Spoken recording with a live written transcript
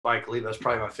Spike Lee. That's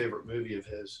probably my favorite movie of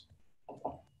his.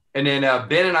 And then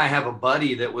Ben and I have a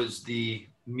buddy that was the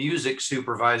music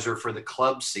supervisor for the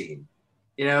club scene.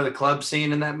 You know, the club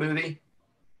scene in that movie?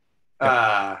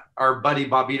 Yep. Our buddy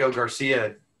Bobito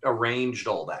Garcia arranged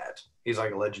all that. He's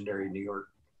like a legendary New York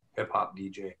hip hop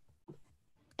DJ.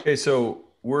 Okay, so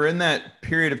we're in that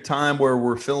period of time where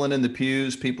we're filling in the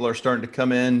pews. People are starting to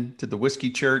come in to the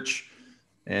Whiskey Church,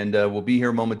 and we'll be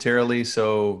here momentarily.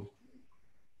 So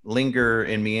linger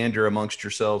and meander amongst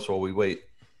yourselves while we wait.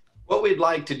 What we'd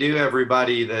like to do,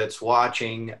 everybody that's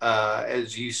watching,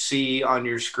 as you see on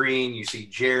your screen, you see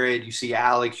Jared, you see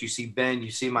Alex, you see Ben,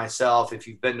 you see myself. If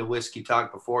you've been to Whiskey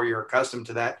Talk before, you're accustomed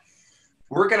to that.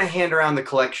 We're going to hand around the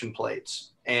collection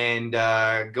plates and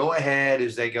go ahead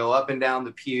as they go up and down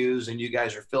the pews and you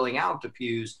guys are filling out the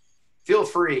pews. Feel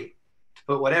free to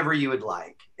put whatever you would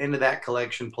like into that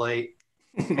collection plate.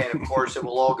 And of course, it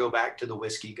will all go back to the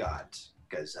whiskey gods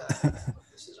because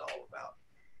this is all about.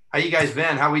 How you guys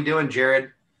been? How we doing,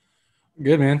 Jared?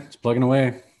 Good, man. It's plugging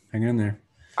away. Hang in there.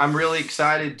 I'm really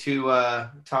excited to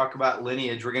talk about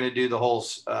Lineage. We're going to do the whole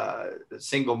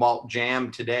single malt jam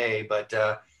today, but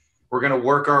we're going to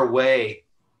work our way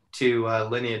to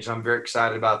Lineage. I'm very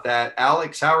excited about that.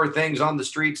 Alex, how are things on the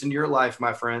streets in your life,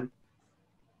 my friend?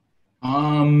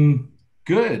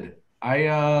 Good.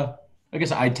 I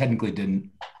guess I technically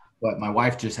didn't, but my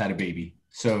wife just had a baby,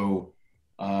 so.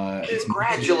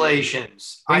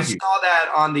 Congratulations. I saw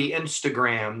that on the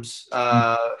Instagrams.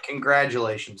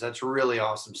 Congratulations. That's really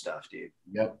awesome stuff, dude.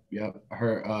 Yep.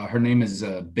 Her name is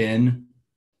Ben.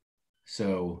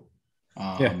 So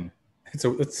yeah. It's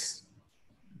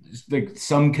like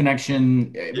some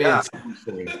connection. Yeah.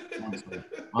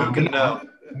 I'm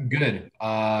good.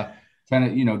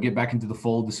 Trying to, get back into the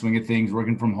fold, the swing of things.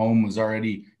 Working from home was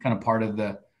already kind of part of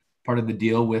the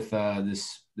deal with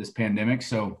this pandemic.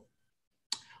 So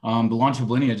the launch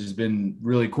of Lineage has been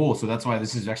really cool. So that's why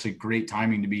this is actually great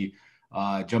timing to be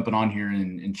jumping on here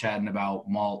and chatting about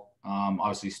malt,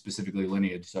 obviously specifically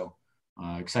Lineage. So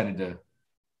excited to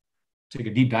take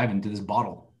a deep dive into this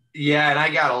bottle. Yeah, and I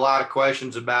got a lot of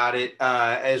questions about it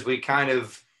as we kind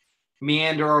of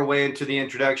meander our way into the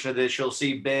introduction of this. You'll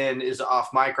see Ben is off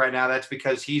mic right now. That's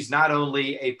because he's not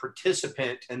only a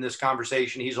participant in this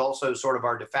conversation, he's also sort of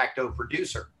our de facto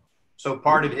producer. So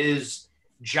part of his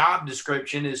job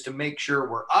description is to make sure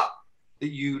we're up,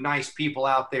 that you nice people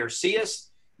out there see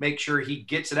us, make sure he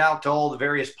gets it out to all the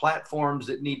various platforms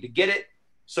that need to get it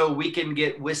so we can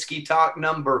get Whiskey Talk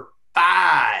number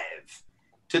 5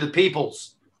 to the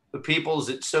peoples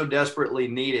that so desperately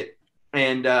need it.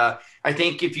 And I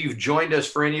think if you've joined us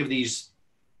for any of these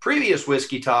previous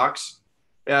Whiskey Talks,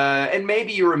 and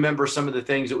maybe you remember some of the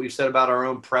things that we've said about our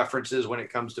own preferences when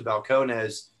it comes to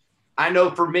Balcones, I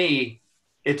know for me,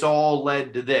 it's all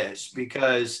led to this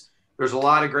because there's a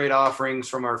lot of great offerings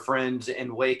from our friends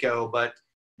in Waco, but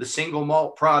the single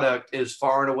malt product is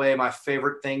far and away my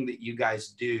favorite thing that you guys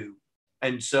do.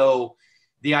 And so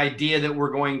the idea that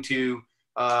we're going to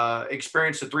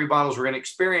experience the 3 bottles we're going to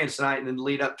experience tonight and then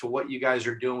lead up to what you guys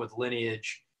are doing with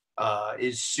Lineage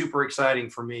is super exciting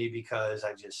for me because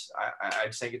I just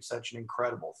think it's such an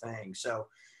incredible thing. So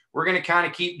we're going to kind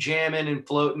of keep jamming and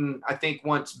floating. I think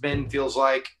once Ben feels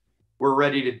like we're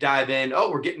ready to dive in. Oh,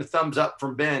 we're getting a thumbs up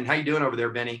from Ben. How you doing over there,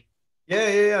 Benny?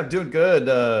 Yeah. I'm doing good.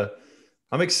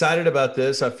 I'm excited about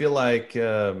this. I feel like,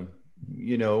 the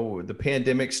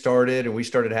pandemic started and we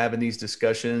started having these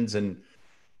discussions and,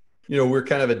 we're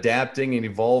kind of adapting and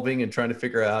evolving and trying to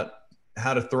figure out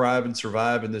how to thrive and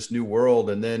survive in this new world.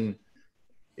 And then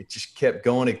it just kept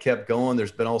going. It kept going.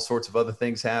 There's been all sorts of other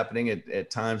things happening.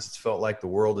 At times it's felt like the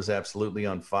world is absolutely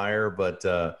on fire, but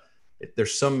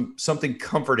there's something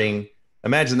comforting.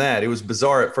 Imagine that. It was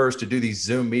bizarre at first to do these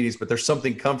Zoom meetings, but there's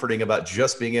something comforting about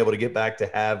just being able to get back to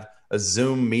have a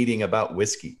Zoom meeting about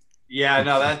whiskey. Yeah,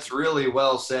 no, that's really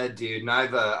well said, dude. And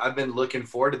I've been looking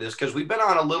forward to this because we've been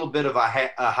on a little bit of a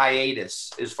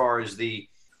hiatus as far as the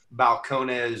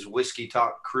Balcones Whiskey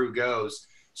Talk crew goes.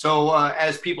 So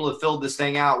as people have filled this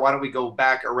thing out, why don't we go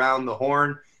back around the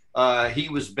horn? He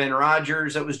was Ben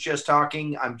Rogers that was just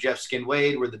talking. I'm Jeff Skin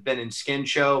Wade. We're the Ben and Skin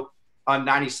Show on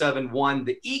 97.1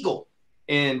 The Eagle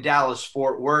in Dallas,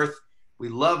 Fort Worth. We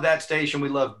love that station. We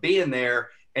love being there.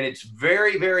 And it's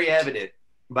very, very evident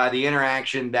by the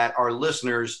interaction that our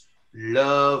listeners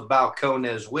love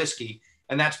Balcones whiskey.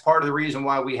 And that's part of the reason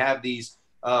why we have these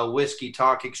Whiskey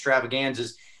Talk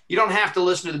extravaganzas. You don't have to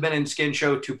listen to the Ben and Skin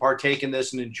Show to partake in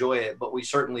this and enjoy it, but we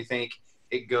certainly think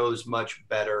it goes much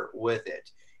better with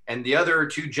it. And the other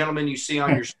 2 gentlemen you see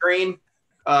on your screen,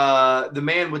 the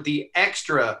man with the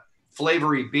extra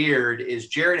flavory beard is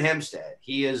Jared Himstedt.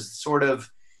 He is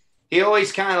he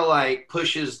always kind of like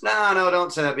pushes, no,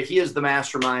 don't say that. But he is the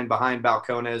mastermind behind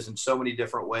Balcones in so many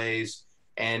different ways.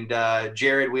 And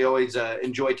Jared, we always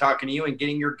enjoy talking to you and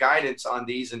getting your guidance on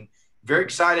these, and very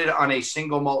excited on a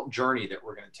single malt journey that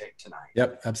we're going to take tonight.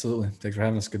 Yep, absolutely. Thanks for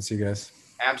having us. Good to see you guys.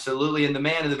 Absolutely. And the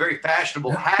man in the very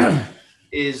fashionable hat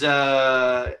is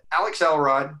Alex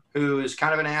Elrod, who is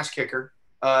kind of an ass kicker.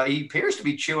 He appears to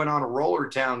be chewing on a Roller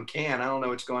Town can. I don't know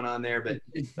what's going on there, but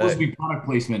it's supposed to be product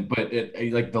placement, but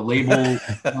like the label.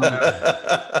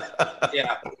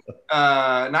 Yeah.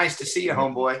 Nice to see you,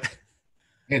 homeboy.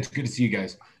 It's good to see you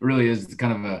guys. It really is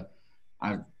kind of a.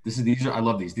 I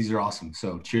love these. These are awesome.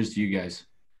 So cheers to you guys.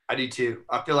 I do too.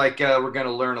 I feel like we're going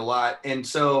to learn a lot. And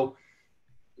so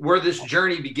where this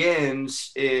journey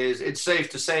begins is, it's safe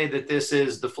to say that this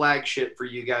is the flagship for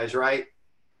you guys, right?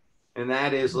 And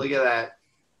that is, look at that.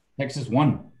 Texas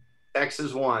 1.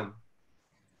 Texas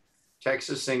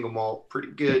single malt. Pretty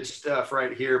good stuff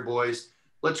right here, boys.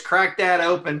 Let's crack that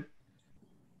open.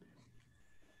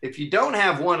 If you don't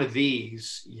have one of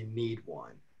these, you need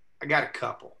one. I got a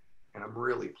couple, and I'm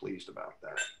really pleased about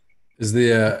that. Is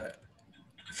the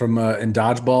from in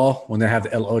dodgeball when they have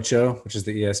the El Ocho, which is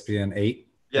the ESPN 8?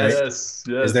 Yes.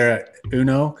 Is there a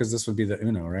Uno? Because this would be the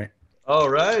Uno, right? Oh,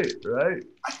 right.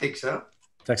 I think so.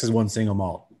 Texas 1 single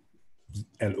malt.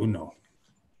 El Uno.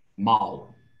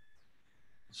 Mal.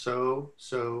 So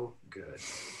good.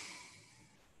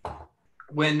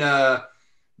 When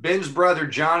Ben's brother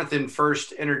Jonathan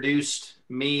first introduced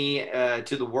me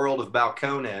to the world of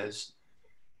Balcones,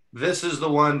 this is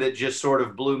the one that just sort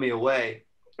of blew me away.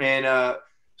 And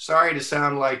sorry to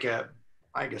sound like a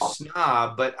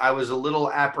snob, but I was a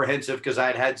little apprehensive because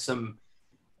I'd had some,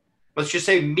 let's just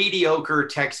say, mediocre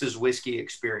Texas whiskey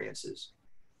experiences.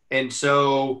 And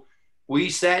so we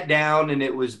sat down, and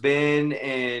it was Ben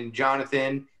and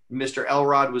Jonathan. Mr.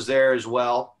 Elrod was there as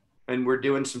well, and we're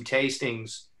doing some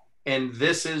tastings. And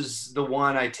this is the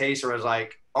one I tasted where I was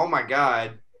like, oh my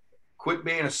God, quit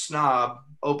being a snob,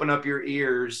 open up your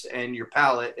ears and your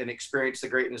palate and experience the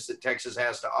greatness that Texas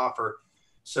has to offer.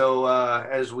 So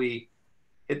as we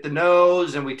hit the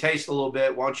nose and we taste a little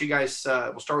bit, why don't you guys,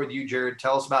 we'll start with you, Jared.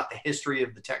 Tell us about the history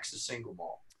of the Texas single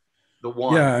malt. The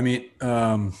one. Yeah, I mean,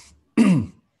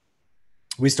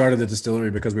 we started the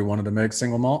distillery because we wanted to make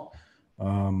single malt.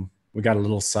 We got a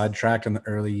little sidetracked in the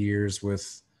early years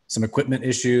with some equipment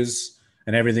issues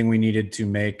and everything we needed to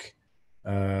make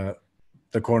the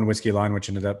corn whiskey line, which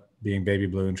ended up being Baby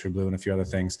Blue and True Blue and a few other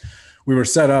things. We were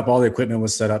set up, all the equipment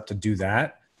was set up to do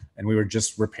that. And we were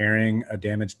just repairing a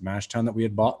damaged mash tun that we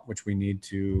had bought, which we need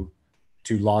to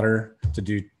lauter, to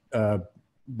do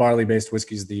barley-based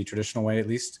whiskeys the traditional way, at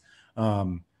least.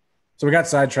 So we got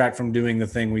sidetracked from doing the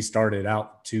thing we started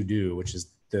out to do, which is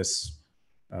this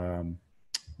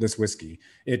whiskey.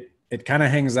 It kind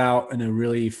of hangs out in a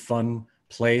really fun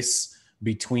place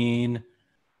between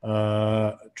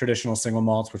traditional single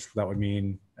malts, which that would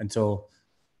mean until,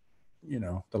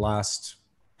 the last,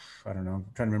 I don't know, I'm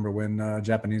trying to remember when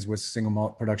Japanese whiskey single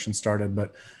malt production started,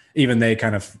 but even they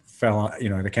kind of fell on,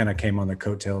 they kind of came on the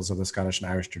coattails of the Scottish and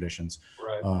Irish traditions.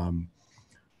 Right.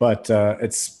 But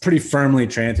it's pretty firmly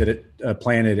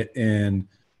planted in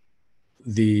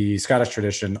the Scottish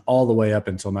tradition all the way up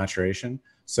until maturation.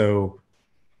 So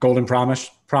Golden Promise,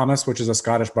 which is a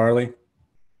Scottish barley,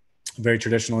 very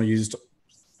traditional, used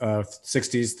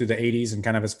 60s through the 80s, and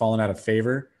kind of has fallen out of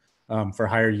favor for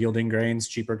higher yielding grains,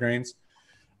 cheaper grains.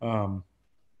 M1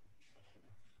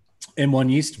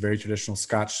 yeast, very traditional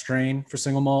Scotch strain for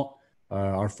single malt.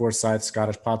 Our Forsyth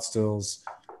Scottish pot stills,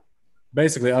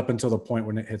 basically up until the point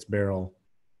when it hits barrel,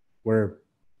 we're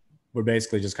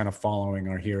basically just kind of following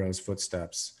our heroes'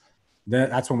 footsteps.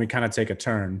 That's when we kind of take a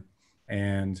turn,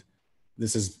 and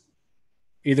this is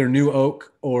either new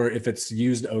oak, or if it's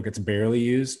used oak, it's barely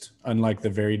used, unlike the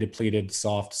very depleted,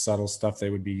 soft, subtle stuff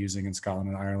they would be using in Scotland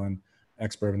and Ireland,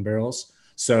 ex-bourbon barrels.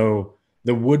 So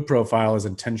the wood profile is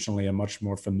intentionally a much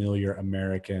more familiar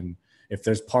American. If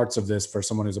there's parts of this for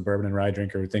someone who's a bourbon and rye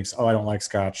drinker who thinks, oh, I don't like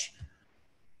Scotch,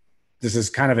 this is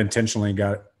kind of intentionally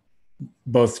got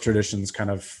both traditions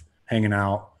kind of hanging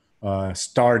out,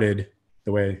 started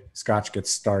the way Scotch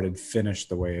gets started, finished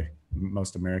the way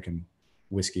most American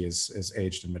whiskey is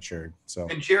aged and matured. So,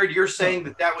 and Jared, you're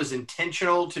saying that was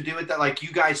intentional to do it, that like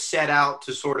you guys set out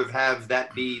to sort of have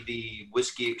that be the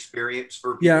whiskey experience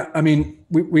for people? Yeah, I mean,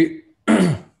 we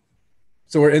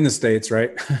so we're in the States,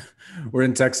 right? We're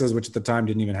in Texas, which at the time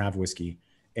didn't even have whiskey,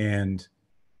 and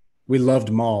we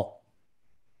loved malt,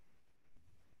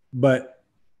 but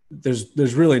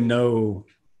there's really no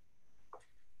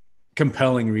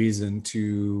compelling reason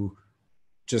to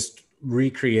just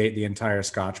recreate the entire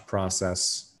Scotch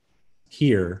process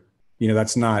here.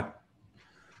 That's not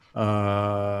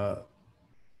as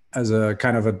a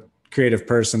kind of a creative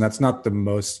person, that's not the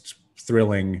most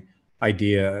thrilling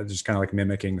idea, just kind of like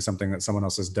mimicking something that someone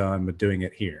else has done, but doing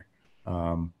it here.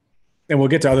 And we'll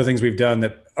get to other things we've done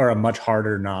that are a much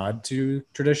harder nod to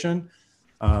tradition.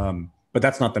 But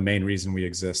that's not the main reason we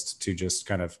exist, to just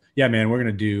kind of, yeah, man, we're going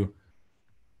to do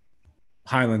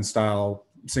Highland style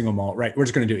single malt, right? We're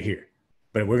just going to do it here,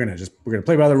 but we're going to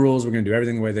play by the rules. We're going to do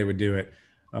everything the way they would do it.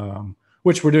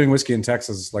 Which we're doing Whiskey in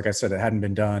Texas. Like I said, it hadn't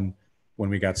been done when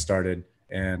we got started.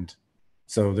 And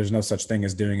so there's no such thing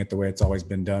as doing it the way it's always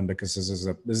been done, because this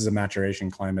is a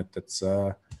maturation climate that's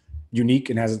unique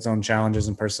and has its own challenges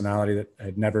and personality that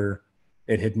had never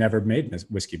made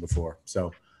whiskey before.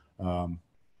 So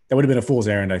that would have been a fool's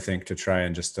errand, I think, to try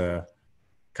and just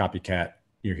copycat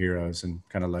your heroes and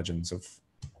kind of legends of,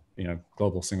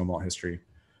 global single malt history.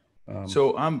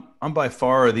 So I'm by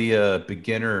far the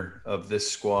beginner of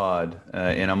this squad,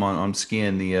 and I'm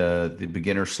skiing the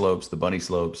beginner slopes, the bunny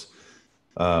slopes.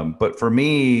 But for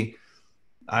me,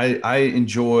 I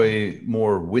enjoy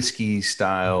more whiskey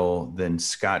style than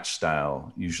Scotch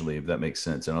style usually, if that makes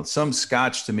sense. And some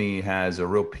Scotch to me has a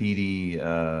real peaty.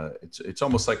 It's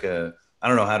almost like I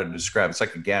don't know how to describe it. It's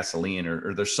like a gasoline,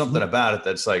 or there's something about it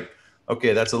that's like,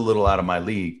 okay, that's a little out of my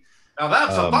league. Now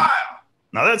that's a fire.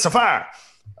 Now that's a fire.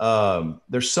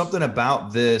 There's something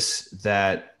about this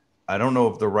that I don't know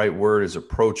if the right word is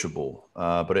approachable,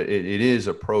 but it is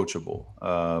approachable.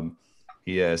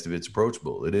 He asked if it's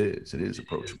approachable. It is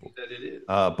approachable.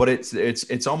 But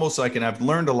it's almost like, and I've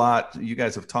learned a lot. You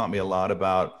guys have taught me a lot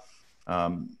about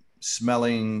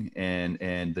smelling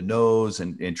and the nose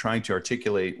and trying to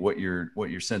articulate what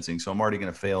you're sensing. So I'm already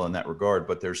going to fail in that regard,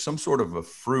 but there's some sort of a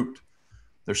fruit.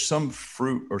 There's some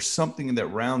fruit or something that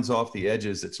rounds off the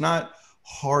edges. It's not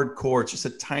hardcore. It's just a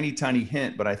tiny, tiny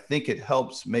hint, but I think it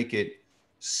helps make it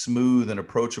smooth and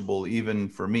approachable even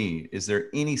for me. Is there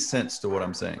any sense to what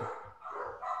I'm saying?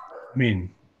 I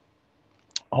mean,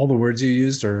 all the words you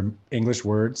used are English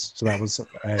words. So that was,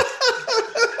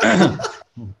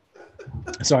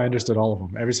 so I understood all of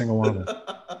them, every single one of them.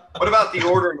 What about the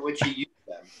order in which you used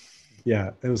them?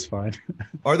 Yeah, it was fine.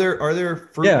 Are there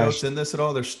fruit notes in this at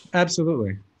all? There's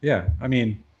absolutely. Yeah. I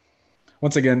mean,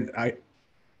 once again,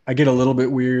 I get a little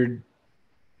bit weird.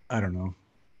 I don't know.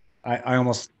 I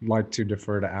almost like to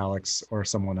defer to Alex or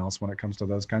someone else when it comes to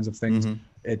those kinds of things.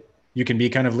 Mm-hmm. You can be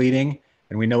kind of leading,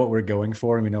 and we know what we're going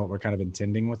for, and we know what we're kind of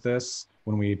intending with this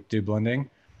when we do blending.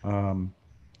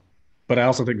 But I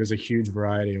also think there's a huge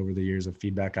variety over the years of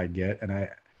feedback I get, and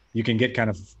you can get kind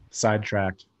of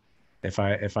sidetracked if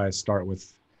I start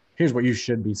with, here's what you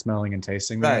should be smelling and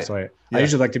tasting there. Right. So I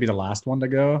usually like to be the last one to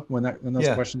go when those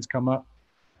questions come up.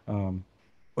 What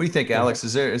do you think, Alex?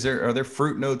 Are there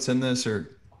fruit notes in this,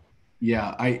 or?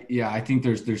 Yeah, I think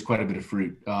there's quite a bit of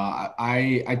fruit.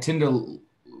 I tend to,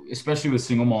 especially with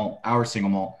our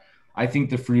single malt, I think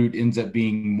the fruit ends up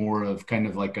being more of kind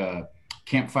of like a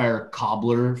campfire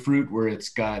cobbler fruit, where it's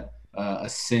got a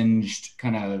singed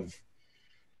kind of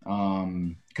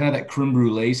that creme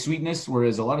brulee sweetness.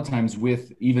 Whereas a lot of times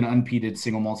with even unpeated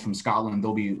single malts from Scotland,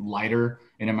 they'll be lighter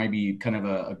and it might be kind of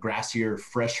a grassier,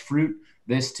 fresh fruit.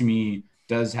 This to me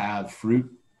does have fruit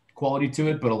quality to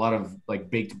it, but a lot of like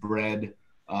baked bread,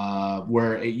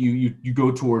 where you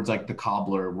go towards like the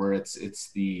cobbler, where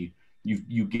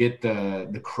you get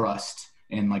the crust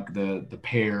and like the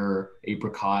pear,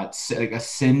 apricot, like a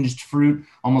singed fruit,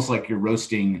 almost like you're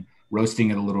roasting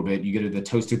it a little bit. You get the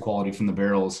toasted quality from the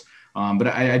barrels. But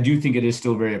I do think it is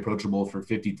still very approachable for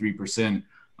 53%.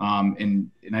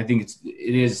 And I think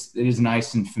it is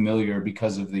nice and familiar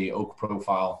because of the oak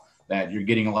profile, that you're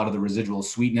getting a lot of the residual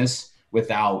sweetness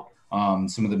without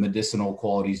some of the medicinal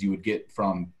qualities you would get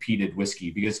from peated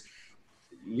whiskey, because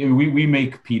we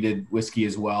make peated whiskey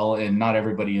as well, and not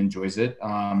everybody enjoys it.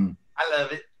 I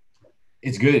love it.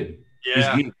 It's good.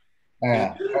 Yeah. It's good.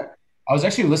 I was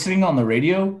actually listening on the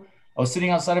radio. I was sitting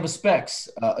outside of a Specs.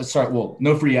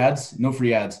 No free ads,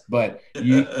 but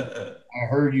I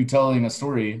heard you telling a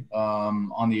story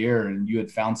on the air, and you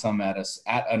had found some at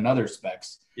another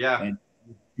Specs. Yeah. And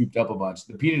scooped up a bunch.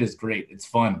 The peated is great. It's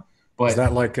fun. But is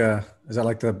that like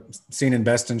the scene in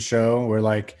Best in Show where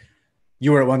like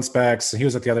you were at one Specs, he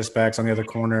was at the other Specs on the other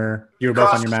corner, you were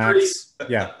both on your Macs?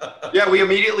 Yeah. Yeah, we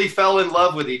immediately fell in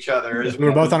love with each other. We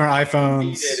were both on our iPhones.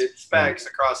 We did at Specs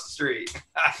across the street.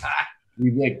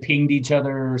 We like pinged each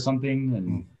other or something.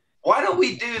 And why don't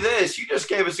we do this? You just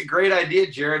gave us a great idea,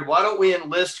 Jared. Why don't we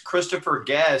enlist Christopher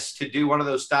Guest to do one of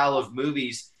those style of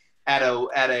movies at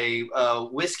a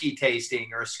whiskey tasting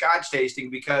or a Scotch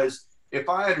tasting? Because if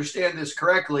I understand this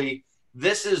correctly,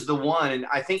 this is the one, and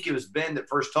I think it was Ben that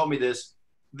first told me this.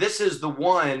 This is the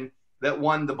one that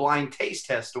won the blind taste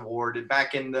test award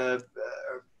back in the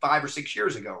 5 or 6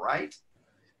 years ago, right?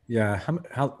 Yeah.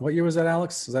 What year was that,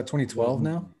 Alex? Was that 2012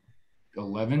 now?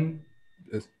 11?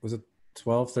 Was it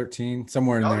 12, 13?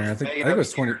 Somewhere in there. I think it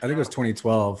was 20. I think it was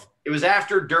 2012. It was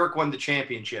after Dirk won the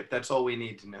championship. That's all we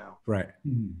need to know. Right.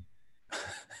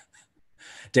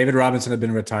 David Robinson had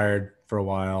been retired for a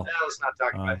while. No, let's not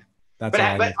talk about it. But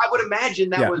I would imagine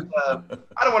that was,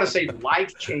 I don't want to say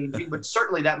life-changing, but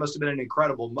certainly that must have been an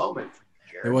incredible moment for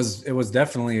you, Jared. It was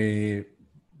definitely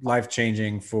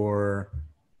life-changing for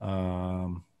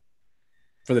the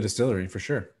distillery, for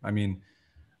sure. I mean,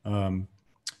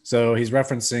 so he's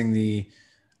referencing the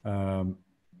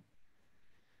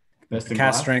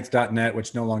caststrength.net,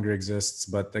 which no longer exists,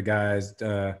 but the guys,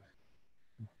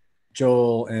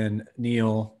 Joel and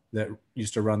Neil, that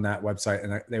used to run that website,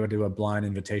 and they would do a blind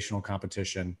invitational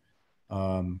competition.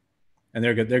 And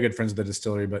they're good friends of the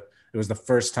distillery, but it was the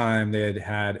first time they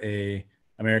had a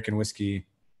American whiskey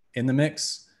in the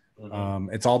mix.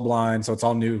 Mm-hmm. It's all blind, so it's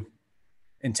all new.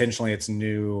 Intentionally, it's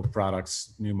new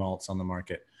products, new malts on the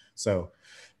market. So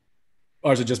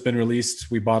ours had just been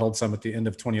released. We bottled some at the end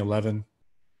of 2011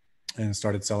 and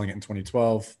started selling it in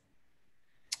 2012.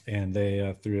 And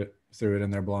they threw it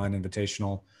in their blind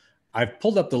invitational. I've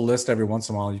pulled up the list every once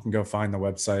in a while. You can go find the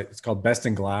website. It's called Best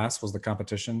in Glass was the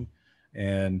competition.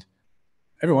 And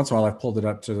every once in a while I've pulled it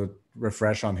up to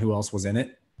refresh on who else was in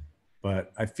it.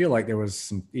 But I feel like there was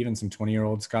some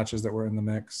 20-year-old scotches that were in the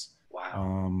mix.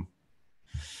 Wow.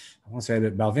 I want to say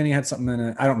that Balvenie had something in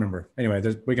it. I don't remember. Anyway,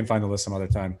 we can find the list some other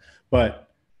time. But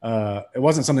it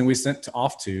wasn't something we sent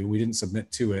off to. We didn't submit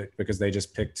to it because they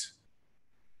just picked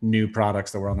new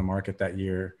products that were on the market that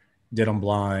year, did them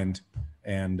blind.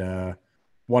 And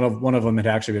one of them had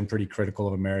actually been pretty critical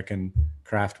of American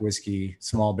craft whiskey,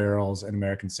 small barrels, and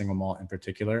American single malt in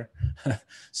particular.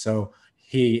 So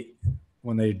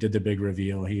when they did the big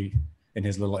reveal, he, in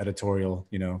his little editorial,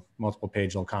 multiple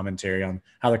page little commentary on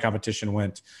how the competition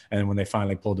went, and when they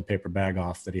finally pulled the paper bag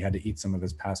off, that he had to eat some of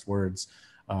his past words.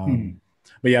 But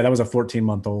yeah, that was a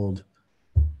 14-month-old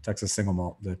Texas single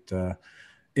malt that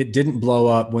it didn't blow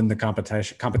up when the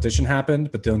competition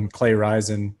happened, but then Clay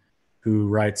Risen, who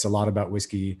writes a lot about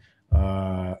whiskey,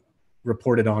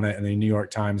 reported on it, and the New York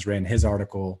Times ran his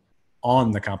article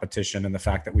on the competition and the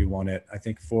fact that we won it, I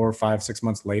think 4, 5, 6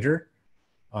 months later.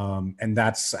 And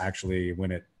that's actually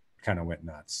when it kind of went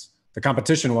nuts. The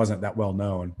competition wasn't that well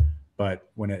known, but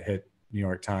when it hit New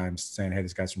York Times saying, hey,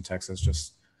 this guy's from Texas,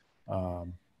 just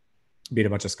beat a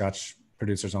bunch of Scotch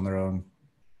producers on their own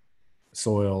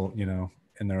soil,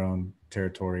 in their own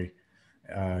territory.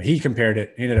 He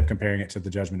ended up comparing it to the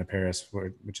Judgment of Paris,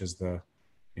 which is the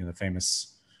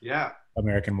famous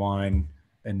American wine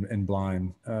and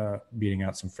blind, beating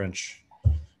out some French,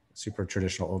 super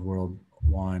traditional old world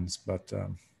wines. But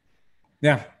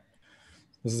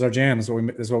this is our jam. This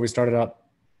is what we started up.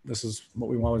 This is what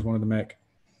we always wanted to make.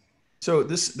 So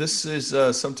this is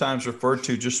sometimes referred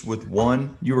to just with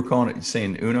one. You were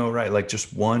saying uno, right? Like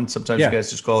just one. Sometimes you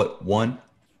guys just call it one.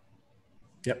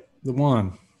 Yep, the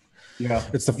one. Yeah,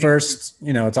 it's the first.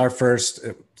 It's our first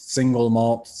single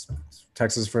malt.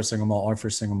 Texas' first single malt, our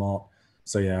first single malt.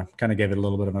 So yeah, kind of gave it a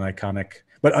little bit of an iconic,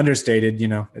 but understated.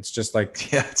 It's just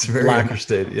like it's very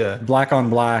understated. Yeah, black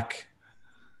on black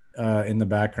in the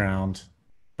background.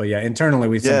 But yeah, internally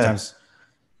we sometimes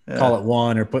call it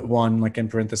one or put one like in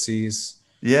parentheses.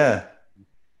 Yeah.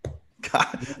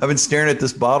 God, I've been staring at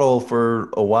this bottle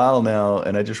for a while now,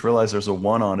 and I just realized there's a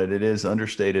one on it. It is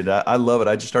understated. I love it.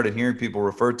 I just started hearing people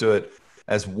refer to it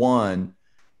as one,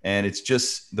 and it's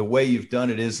just the way you've done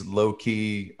it is low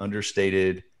key,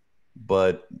 understated,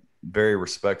 but very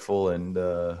respectful, and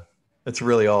it's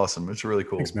really awesome. It's really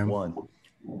cool. Thanks, man. One.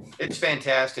 It's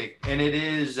fantastic, and it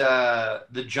is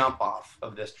the jump off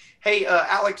of this. Hey,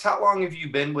 Alex, how long have you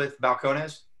been with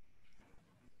Balcones?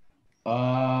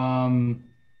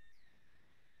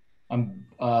 I'm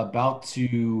about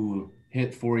to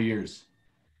hit 4 years.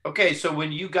 Okay, so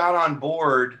when you got on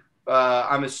board,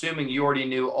 I'm assuming you already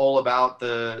knew all about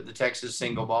the Texas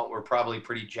single malt. We're probably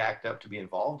pretty jacked up to be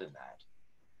involved in that.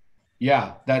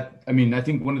 Yeah, I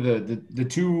think one of the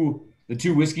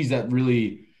two whiskeys that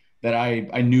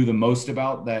I knew the most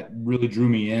about that really drew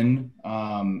me in,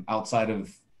 outside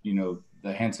of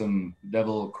the handsome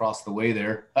devil across the way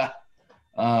there,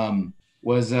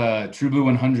 was True Blue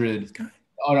 100.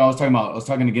 Oh no, I was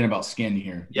talking again about skin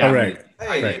here. Yeah, oh, right.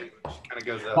 Right. Kind of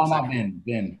goes up. Oh, not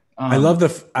Ben. I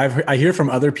love I hear from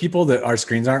other people that our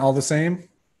screens aren't all the same.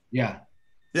 Yeah.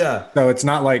 Yeah. So it's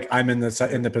not like I'm in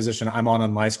the position I'm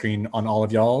on my screen on all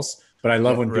of y'all's, but I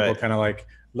love when people kind of like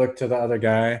look to the other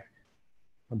guy,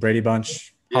 Brady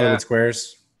Bunch, Hollywood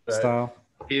Squares style.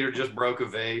 Peter just broke a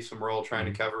vase, and we're all trying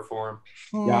to cover for him.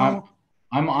 Yeah,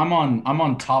 I'm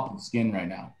on top of the skin right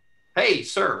now. Hey,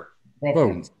 sir.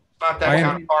 Preference. It's not that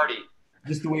kind of party.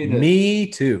 Just the way that. Me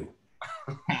too.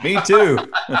 Me too.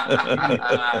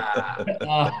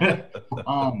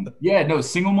 Yeah, no,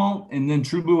 single malt and then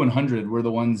True Blue 100 were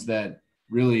the ones that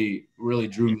really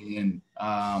drew me in.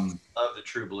 Love the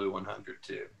True Blue 100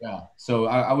 too. Yeah, so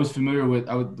I was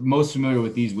most familiar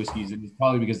with these whiskeys, and it's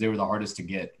probably because they were the hardest to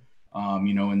get.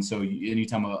 And so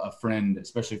anytime a friend,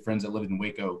 especially friends that lived in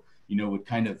Waco, would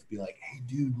kind of be like, "Hey,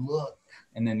 dude, look,"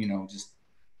 and then just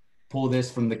pull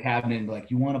this from the cabinet and be like,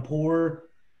 "You want to pour?"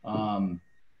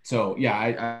 So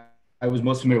yeah, I was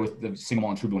most familiar with the single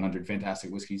malt and True Blue 100, fantastic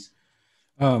whiskeys.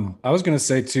 I was going to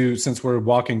say too, since we're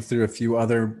walking through this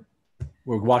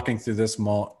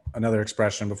malt, another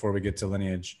expression before we get to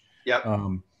Lineage. Yep.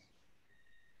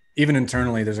 Even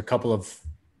internally, there's a couple of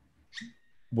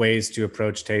ways to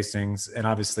approach tastings, and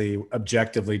obviously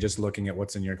objectively just looking at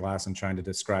what's in your glass and trying to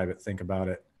describe it, think about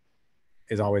it,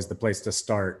 is always the place to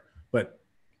start. But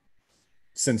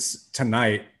since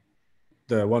tonight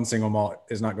the one single malt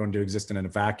is not going to exist in a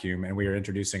vacuum, and we are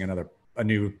introducing a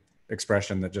new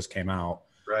expression that just came out,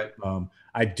 right?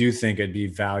 I do think it'd be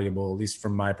valuable, at least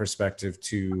from my perspective,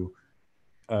 to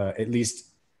at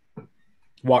least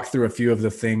walk through a few of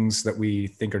the things that we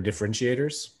think are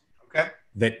differentiators, okay,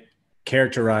 that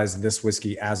characterize this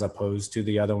whiskey as opposed to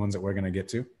the other ones that we're going to get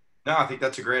to. No, I think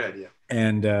that's a great idea.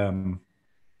 And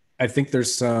I think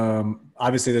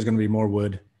obviously there's going to be more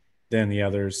wood than the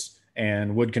others,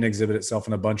 and wood can exhibit itself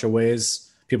in a bunch of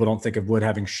ways. People don't think of wood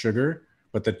having sugar,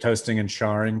 but the toasting and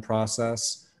charring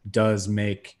process does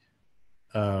make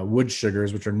wood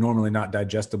sugars, which are normally not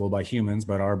digestible by humans,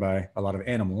 but are by a lot of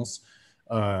animals,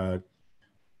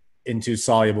 into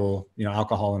soluble,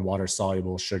 alcohol and water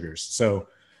soluble sugars. So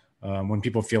when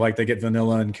people feel like they get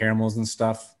vanilla and caramels and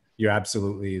stuff,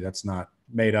 that's not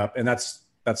made up. And that's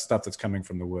stuff that's coming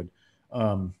from the wood.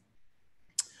 So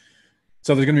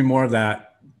there's going to be more of that.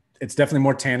 It's definitely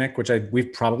more tannic, which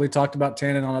we've probably talked about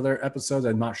tannin on other episodes.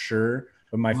 I'm not sure,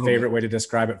 but my favorite way to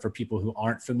describe it for people who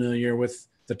aren't familiar with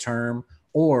the term,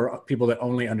 or people that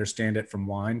only understand it from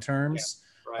wine terms.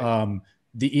 Yeah, right.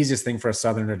 The easiest thing for a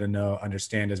Southerner to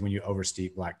understand is when you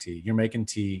oversteep black tea. You're making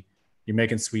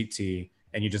sweet tea,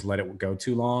 and you just let it go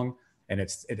too long, and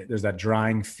there's that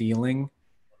drying feeling.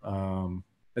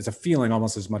 It's a feeling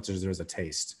almost as much as there's a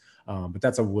taste, but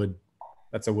that's a wood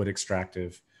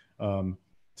extractive.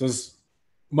 So it's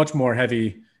much more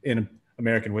heavy in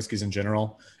American whiskeys in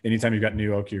general. Anytime you've got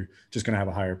new oak, you're just going to have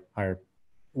a higher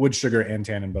wood sugar and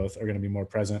tannin both are going to be more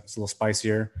present. It's a little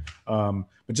spicier.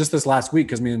 But just this last week,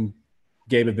 because me and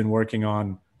Gabe have been working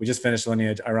on, we just finished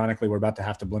Lineage. Ironically, we're about to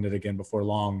have to blend it again before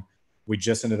long. We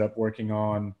just ended up working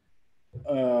on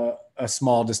a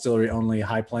small distillery only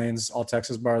High Plains all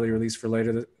Texas barley release for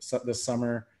later this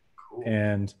summer. Cool.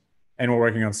 And we're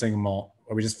working on single malt,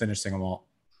 or we just finished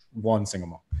one single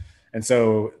malt. And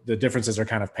so the differences are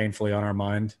kind of painfully on our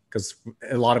mind, because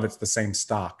a lot of it's the same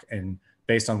stock, and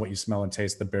based on what you smell and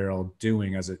taste the barrel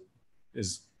doing as it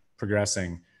is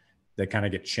progressing, they kind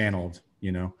of get channeled,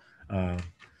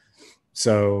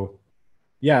 so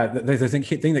yeah, the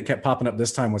thing that kept popping up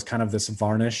this time was kind of this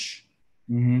varnish,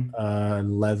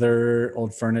 leather,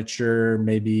 old furniture,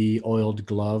 maybe oiled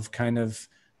glove kind of.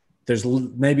 There's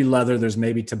maybe leather, there's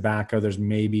maybe tobacco, there's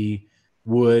maybe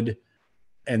wood,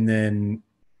 and then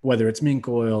whether it's mink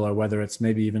oil or whether it's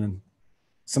maybe even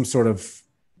some sort of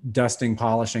dusting,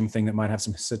 polishing thing that might have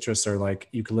some citrus or like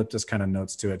eucalyptus kind of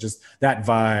notes to it. Just that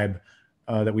vibe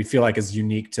that we feel like is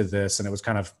unique to this. And it was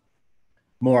kind of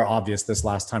more obvious this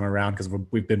last time around because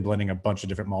we've been blending a bunch of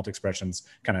different malt expressions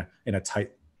kind of in a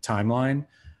tight timeline.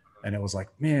 And it was like,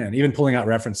 man, even pulling out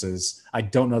references, I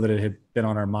don't know that it had been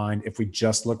on our mind if we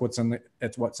just look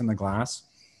at what's in the glass,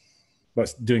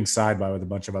 but doing side by with a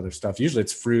bunch of other stuff. Usually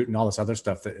it's fruit and all this other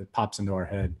stuff that it pops into our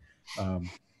head.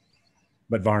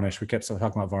 But varnish, we kept talking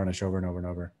about varnish over and over and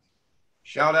over.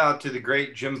 Shout out to the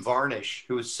great Jim Varnish,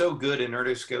 who was so good in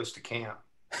Ernest Goes to Camp.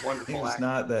 Wonderful. It's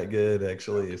not that good,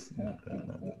 actually. It's not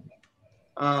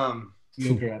that.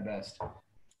 Mediocre at best.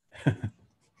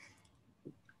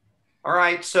 All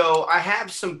right, so I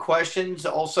have some questions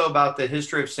also about the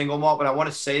history of single malt, but I want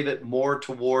to save it more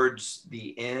towards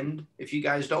the end, if you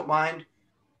guys don't mind,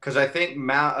 because I think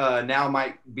now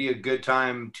might be a good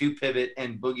time to pivot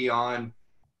and boogie on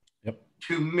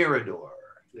to Mirador,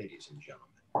 ladies and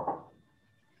gentlemen.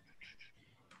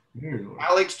 Mirador.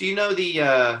 Alex, do you know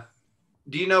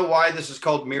why this is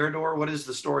called Mirador? What is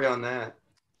the story on that?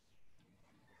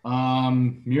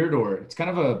 Mirador. It's kind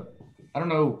of I don't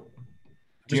know.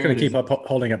 Just going to keep up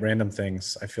holding up random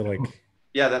things. I feel like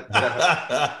Yeah, that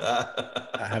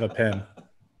I have a pen.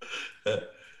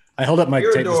 I held up my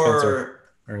tape dispenser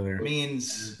earlier.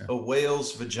 Means a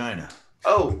whale's vagina.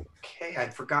 Oh, okay.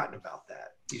 I'd forgotten about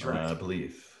that. He's right. I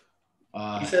believe.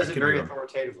 He says it very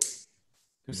authoritatively.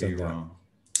 Who said that? Wrong.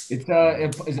 It's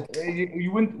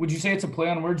you wouldn't? Would you say it's a play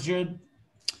on words, Jared?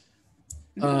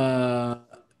 Kind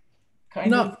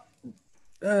of.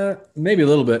 Maybe a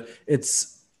little bit.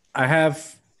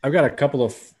 I've got a couple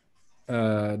of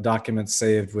documents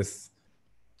saved with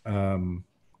kind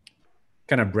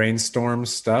of brainstorm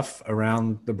stuff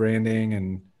around the branding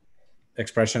and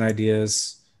expression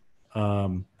ideas.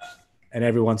 And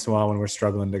every once in a while when we're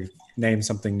struggling to name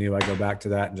something new, I go back to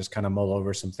that and just kind of mull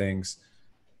over some things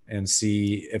and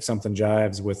see if something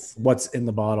jives with what's in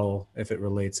the bottle, if it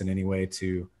relates in any way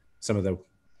to some of the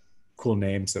cool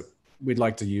names that we'd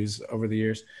like to use over the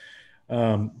years.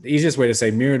 The easiest way to say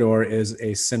Mirador is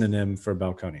a synonym for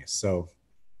Balcones. So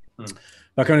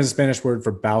Balcones is a Spanish word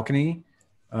for balcony,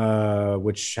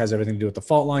 which has everything to do with the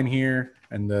fault line here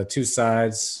and the two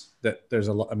sides that there's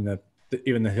a lot. I mean,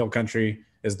 even the hill country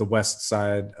is the west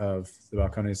side of the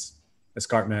Balcones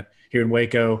escarpment. Here in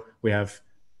Waco, we have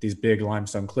these big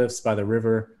limestone cliffs by the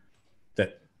river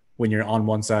that when you're on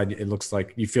one side, it looks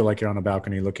like you feel like you're on a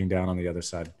balcony looking down on the other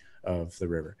side of the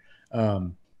river.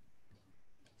 A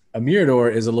mirador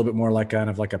is a little bit more like kind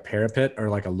of like a parapet or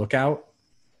like a lookout.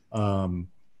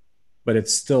 But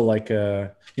it's still like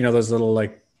those little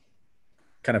like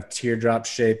kind of teardrop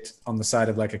shaped on the side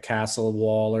of like a castle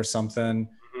wall or something.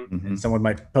 Mm-hmm. And someone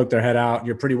might poke their head out.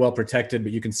 You're pretty well protected,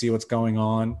 but you can see what's going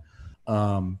on.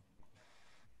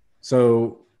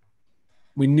 So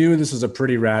we knew this was a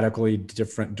pretty radically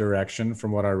different direction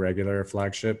from what our regular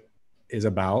flagship is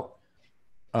about.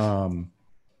 And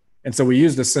so we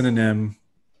used a synonym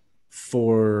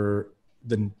for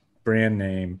the brand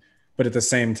name, but at the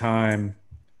same time,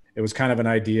 it was kind of an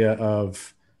idea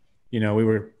of, we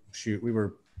were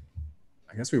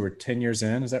 10 years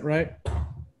in. Is that right?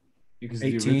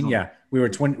 18. Yeah. We were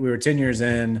 10 years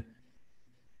in.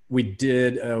 We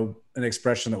did an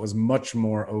expression that was much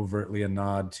more overtly a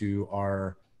nod to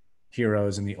our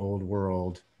heroes in the old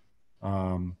world.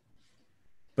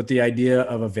 But the idea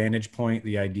of a vantage point,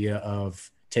 the idea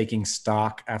of taking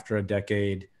stock after a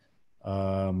decade,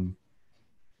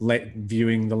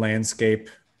 viewing the landscape,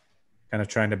 kind of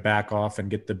trying to back off and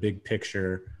get the big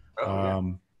picture.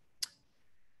 And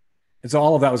so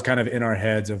all of that was kind of in our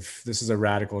heads of this is a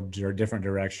radical or different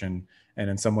direction. And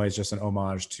in some ways just an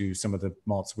homage to some of the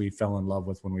malts we fell in love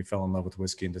with when we fell in love with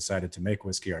whiskey and decided to make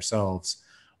whiskey ourselves.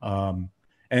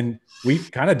 And we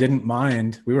kind of didn't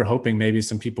mind. We were hoping maybe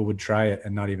some people would try it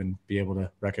and not even be able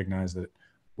to recognize that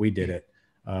we did it.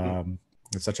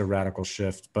 It's such a radical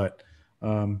shift, but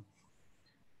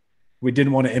we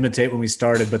didn't want to imitate when we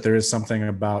started, but there is something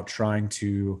about trying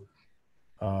to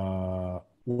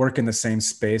work in the same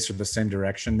space or the same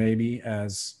direction maybe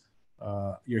as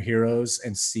your heroes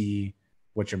and see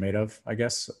what you're made of, I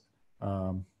guess.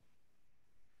 But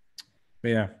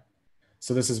yeah,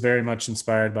 so this is very much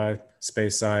inspired by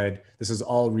Speyside. This is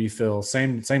all refill,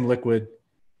 same liquid.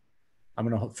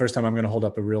 First time I'm gonna hold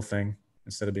up a real thing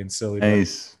instead of being silly.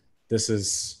 Nice. This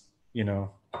is, it's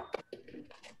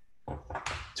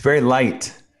very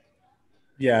light.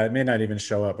 Yeah, it may not even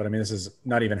show up, but I mean, this is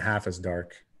not even half as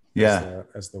dark. Yeah,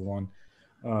 as the one.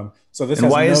 So this. And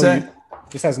has why is that?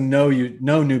 This has no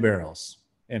new barrels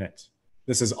in it.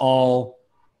 This is all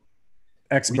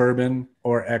ex-bourbon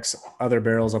or ex-other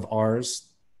barrels of ours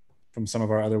from some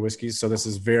of our other whiskeys. So this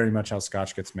is very much how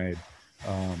Scotch gets made.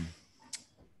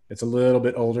 It's a little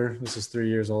bit older. This is 3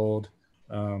 years old.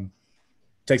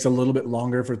 Takes a little bit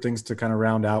longer for things to kind of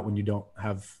round out when you don't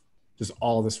have just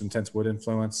all of this intense wood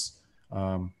influence,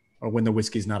 or when the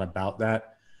whiskey's not about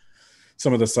that.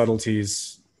 Some of the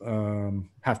subtleties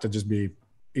have to just be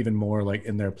even more like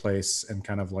in their place and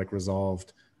kind of like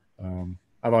resolved.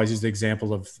 I've always used the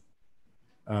example of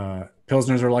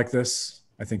Pilsners are like this.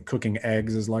 I think cooking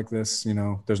eggs is like this. You're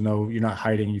not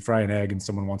hiding. You fry an egg and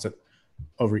someone wants it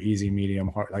over easy, medium,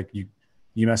 hard. Like you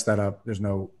mess that up. There's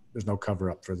no cover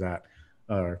up for that.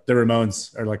 The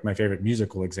Ramones are like my favorite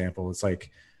musical example. It's like,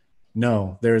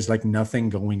 no, there's like nothing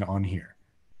going on here.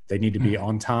 They need to be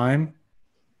on time.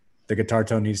 The guitar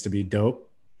tone needs to be dope.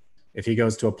 If he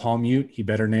goes to a palm mute, he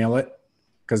better nail it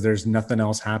because there's nothing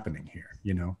else happening here,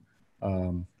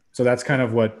 So that's kind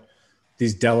of what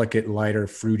these delicate, lighter,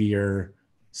 fruitier,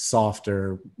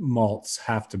 softer malts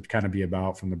have to kind of be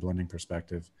about from the blending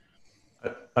perspective.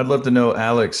 I'd love to know,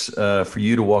 Alex, for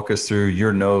you to walk us through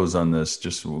your nose on this.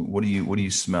 Just what are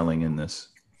you smelling in this?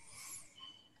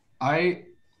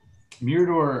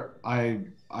 Mirador, I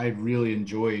really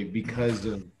enjoy because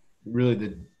of really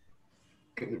the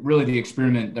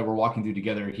experiment that we're walking through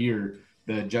together here,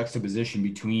 the juxtaposition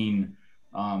between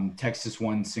Texas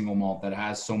One single malt that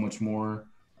has so much more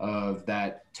of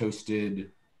that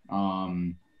toasted,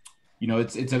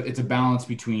 it's a balance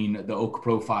between the oak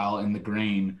profile and the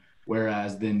grain,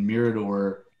 whereas then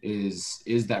Mirador is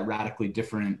that radically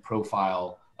different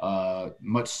profile,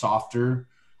 much softer.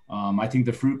 I think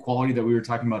the fruit quality that we were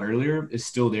talking about earlier is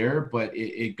still there, but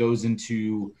it goes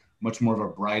into much more of a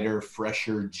brighter,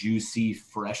 fresher, juicy,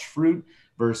 fresh fruit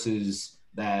versus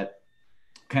that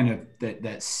kind of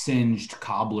that singed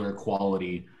cobbler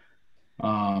quality.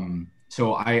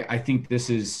 So I think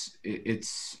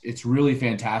it's really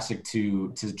fantastic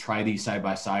to try these side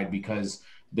by side, because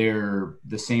they're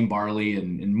the same barley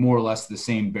and more or less the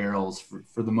same barrels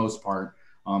for the most part,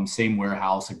 same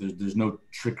warehouse. Like there's no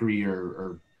trickery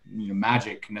or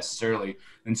magic necessarily.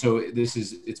 And so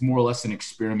it's more or less an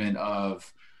experiment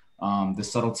of the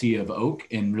subtlety of oak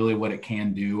and really what it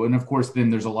can do. And of course, then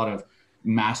there's a lot of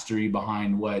mastery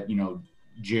behind what,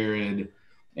 Jared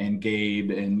and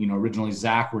Gabe and, originally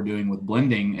Zach were doing with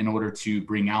blending in order to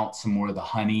bring out some more of the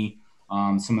honey,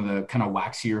 some of the kind of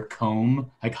waxier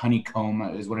comb, like honeycomb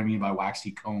is what I mean by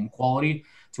waxy comb quality,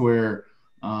 to where,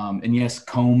 and yes,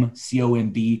 comb,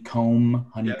 C-O-M-B, comb,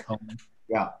 honeycomb.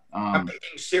 Yeah. I'm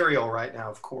making cereal right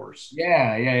now, of course.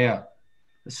 Yeah.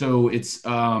 So it's,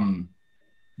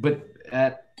 but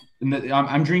I'm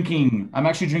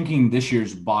actually drinking this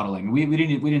year's bottling. We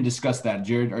didn't discuss that.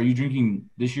 Jared, are you drinking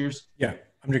this year's? Yeah,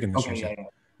 I'm drinking this year's.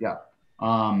 Yeah.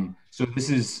 So this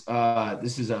is a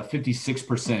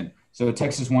 56%. So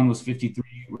Texas One was 53.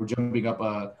 We're jumping up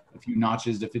a few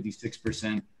notches to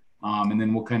 56%. And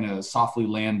then we'll kind of softly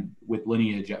land with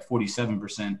Lineage at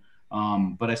 47%.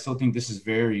 But I still think this is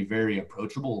very, very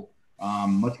approachable.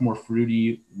 Much more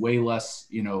fruity, way less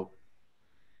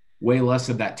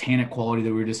of that tannic quality that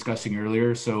we were discussing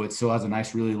earlier. So it still has a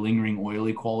nice, really lingering,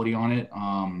 oily quality on it.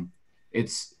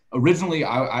 It's originally,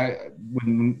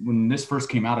 when this first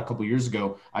came out a couple years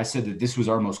ago, I said that this was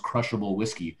our most crushable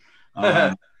whiskey,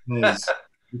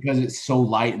 because it's so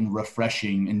light and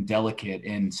refreshing and delicate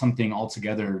and something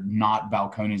altogether not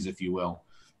Balcones, if you will.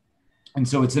 And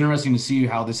so it's interesting to see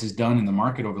how this is done in the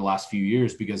market over the last few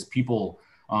years, because people,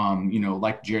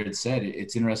 like Jared said,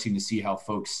 it's interesting to see how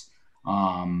folks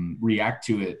react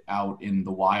to it out in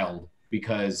the wild,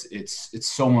 because it's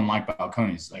so unlike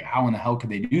Balcones. Like, how in the hell could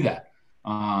they do that?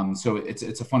 So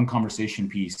it's a fun conversation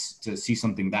piece to see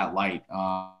something that light.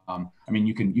 I mean,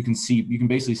 you can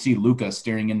basically see Luca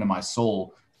staring into my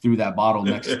soul through that bottle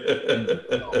next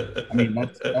to I mean,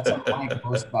 that's unlike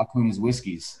most Balcones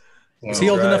whiskeys. So, is he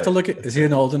old enough to look at? Is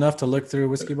he old enough to look through a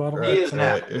whiskey bottle? He is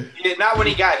now. Not when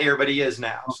he got here, but he is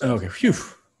now. So. Okay. Phew.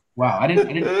 Wow. I was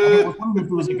wondering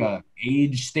if it was like a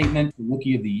age statement for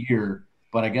Rookie of the Year,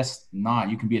 but I guess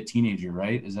not. You can be a teenager,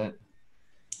 right? Is that?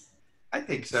 I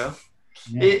think so.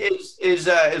 Yeah.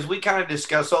 As we kind of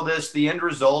discuss all this, the end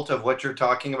result of what you're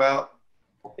talking about,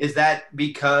 is that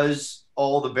because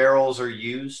all the barrels are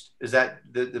used? Is that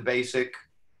the basic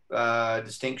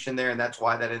distinction there, and that's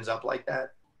why that ends up like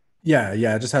that? Yeah.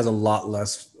 It just has a lot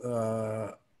less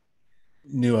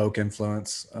new oak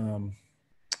influence.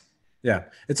 Yeah,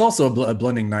 it's also a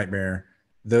blending nightmare.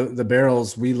 The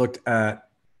barrels we looked at,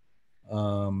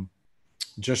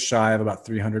 just shy of about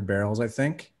 300 barrels, I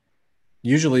think.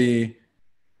 Usually,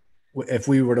 if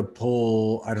we were to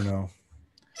pull, I don't know,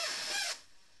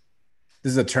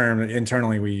 this is a term that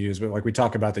internally we use, but like we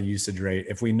talk about the usage rate.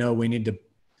 If we know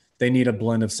they need a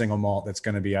blend of single malt that's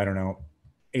going to be, I don't know,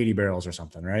 80 barrels or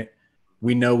something, right?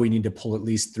 We know we need to pull at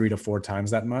least 3 to 4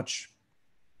 times that much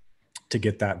to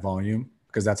get that volume,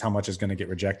 because that's how much is going to get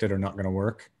rejected or not going to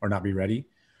work or not be ready.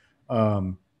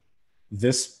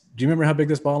 Do you remember how big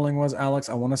this bottling was, Alex?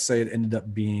 I want to say it ended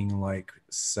up being like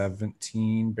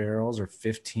 17 barrels or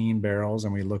 15 barrels,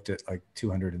 and we looked at like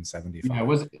 275. Yeah, it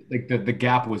was like the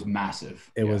gap was massive.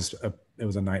 It was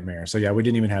a nightmare. So yeah, we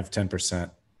didn't even have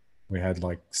 10%. We had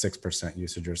like 6%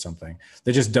 usage or something.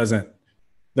 That just doesn't.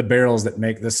 The barrels that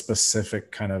make this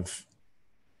specific kind of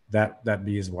that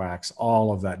beeswax,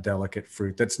 all of that delicate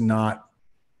fruit that's not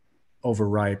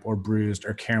overripe or bruised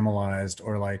or caramelized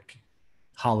or like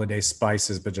holiday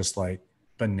spices, but just like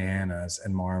bananas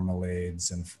and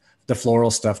marmalades and the floral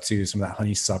stuff too, some of that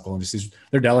honeysuckle, and just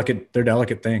they're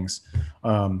delicate things.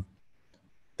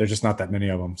 There's just not that many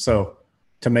of them. So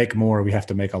to make more, we have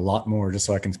to make a lot more just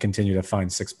so I can continue to find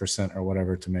 6% or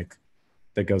whatever to make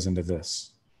that goes into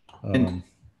this.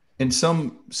 And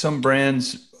some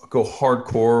brands go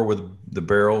hardcore with the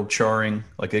barrel charring,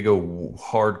 like they go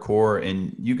hardcore,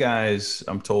 and you guys,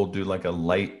 I'm told, do like a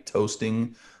light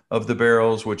toasting of the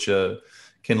barrels, which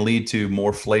can lead to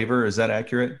more flavor. Is that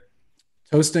accurate?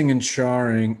 Toasting and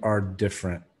charring are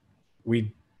different.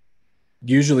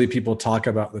 Usually people talk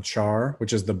about the char,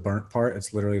 which is the burnt part.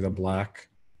 It's literally the black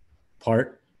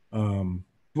part.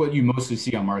 What you mostly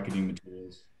see on marketing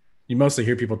materials. You mostly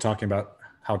hear people talking about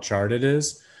how charred it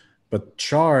is, but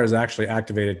char is actually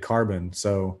activated carbon.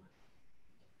 So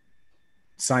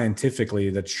scientifically,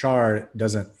 the char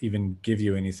doesn't even give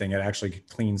you anything. It actually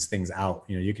cleans things out.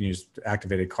 You can use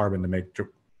activated carbon to make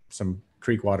some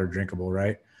creek water drinkable,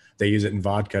 right? They use it in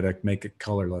vodka to make it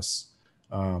colorless.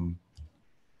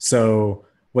 So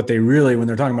what they really, when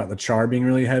they're talking about the char being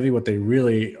really heavy, what they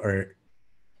really are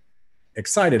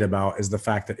excited about is the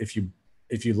fact that if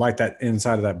you light that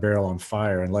inside of that barrel on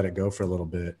fire and let it go for a little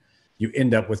bit, you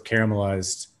end up with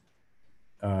caramelized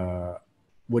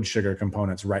wood sugar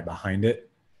components right behind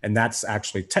it. And that's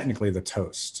actually technically the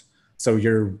toast. So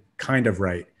you're kind of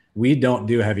right. We don't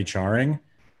do heavy charring.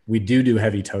 We do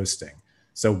heavy toasting.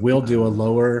 So we'll do a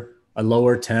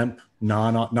lower temp,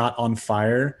 not on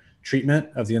fire treatment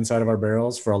of the inside of our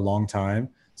barrels for a long time.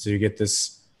 So you get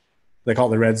this, they call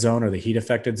it the red zone or the heat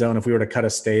affected zone. If we were to cut a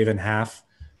stave in half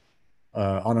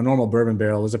on a normal bourbon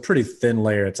barrel, there's a pretty thin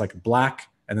layer. It's like black,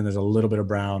 and then there's a little bit of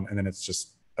brown, and then it's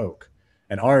just oak.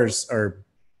 And ours are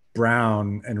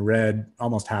brown and red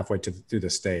almost halfway through the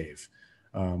stave,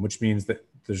 which means that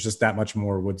there's just that much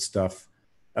more wood stuff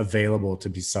available to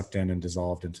be sucked in and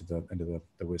dissolved into the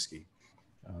whiskey.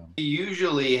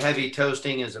 Usually heavy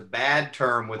toasting is a bad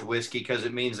term with whiskey because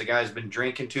it means the guy's been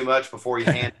drinking too much before he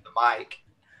handed the mic.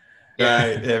 Yeah.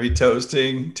 Right. Heavy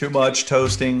toasting, too much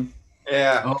toasting.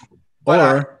 Yeah. Oh.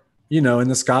 Or, in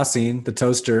the ska scene, the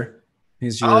toaster,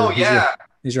 he's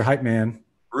your hype man.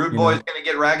 Rude Boy's going to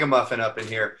get ragamuffin up in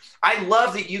here. I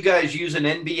love that you guys use an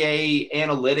NBA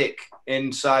analytic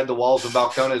inside the walls of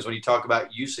Balcones when you talk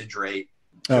about usage rate.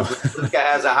 Oh. If this guy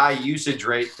has a high usage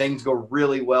rate, things go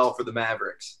really well for the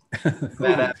Mavericks.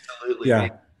 That absolutely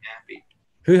makes me happy.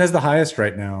 Who has the highest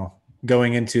right now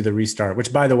going into the restart?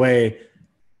 Which, by the way,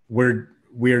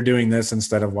 we are doing this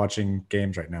instead of watching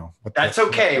games right now. That's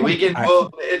okay. We can.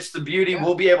 It's the beauty.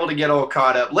 We'll be able to get all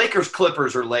caught up. Lakers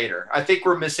Clippers are later. I think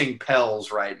we're missing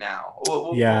Pels right now.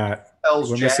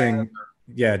 Pels. We're missing.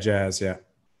 Jazz. Yeah.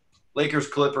 Lakers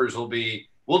Clippers will be.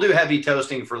 We'll do heavy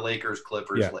toasting for Lakers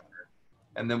Clippers later,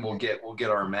 and then we'll get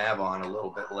our Mav on a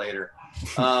little bit later.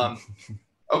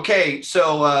 Okay,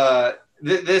 so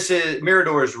this is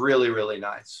Mirador is really, really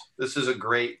nice. This is a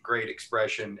great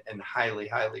expression and highly,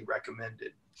 highly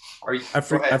recommended. I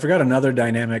forgot another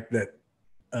dynamic that.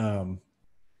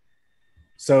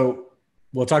 So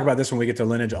we'll talk about this when we get to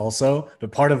Lineage also.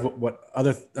 But part of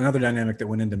another dynamic that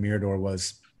went into Mirador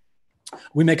was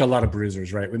we make a lot of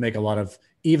bruisers, right? We make a lot of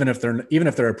even if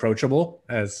they're approachable,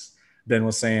 as Ben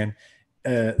was saying,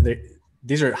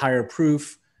 these are higher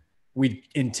proof. We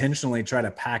intentionally try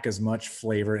to pack as much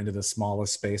flavor into the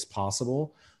smallest space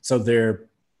possible. So they're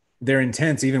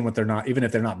intense, even if they're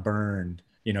not burned,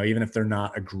 even if they're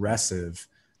not aggressive,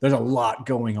 there's a lot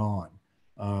going on.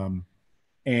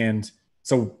 And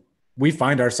so we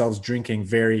find ourselves drinking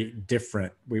very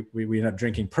different. We end up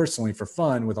drinking personally for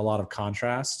fun with a lot of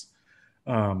contrast.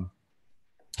 So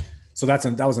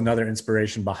that was another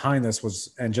inspiration behind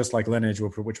this and just like Lineage,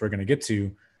 which we're going to get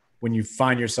to, when you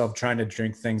find yourself trying to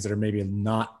drink things that are maybe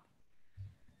not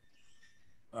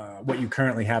what you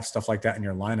currently have, stuff like that in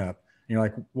your lineup, and you're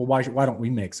like, well, why don't we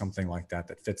make something like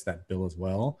that fits that bill as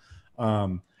well?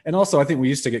 And also, I think we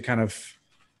used to get kind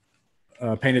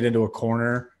of painted into a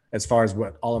corner as far as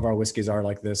what all of our whiskeys are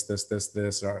like this,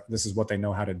 or this is what they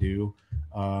know how to do.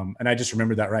 And I just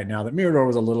remembered that right now that Mirador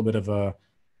was a little bit of a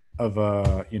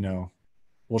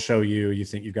we'll show you. You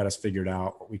think you've got us figured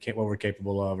out what we're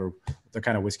capable of, or the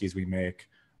kind of whiskeys we make.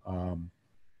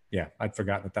 I'd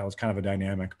forgotten that was kind of a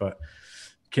dynamic, but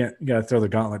you gotta throw the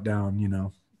gauntlet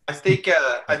down. I think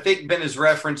Ben has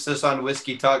referenced this on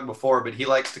Whiskey Talk before, but he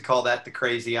likes to call that the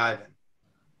Crazy Ivan.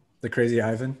 The Crazy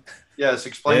Ivan? Yes,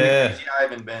 explain the Crazy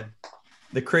Ivan, Ben.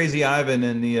 The Crazy Ivan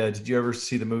in the did you ever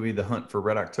see the movie The Hunt for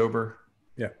Red October?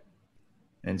 Yeah.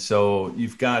 And so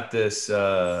you've got this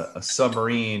a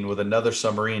submarine with another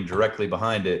submarine directly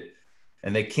behind it,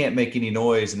 and they can't make any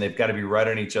noise, and they've got to be right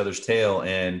on each other's tail.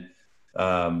 And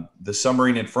the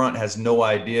submarine in front has no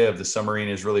idea if the submarine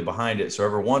is really behind it. So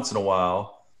every once in a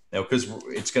while, because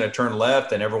it's going to turn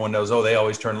left, and everyone knows, they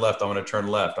always turn left. I'm going to turn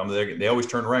left. They always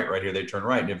turn right here. They turn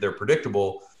right. And if they're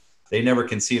predictable, they never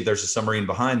can see if there's a submarine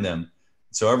behind them.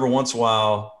 So every once in a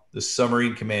while, the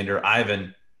submarine commander,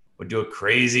 Ivan, would do a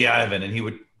Crazy Ivan, and he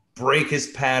would break his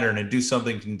pattern and do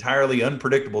something entirely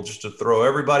unpredictable just to throw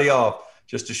everybody off,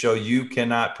 just to show you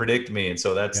cannot predict me. And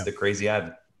so that's the Crazy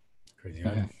Ivan. Crazy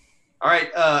Ivan. All right.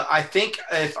 I think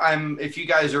if you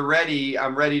guys are ready,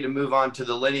 I'm ready to move on to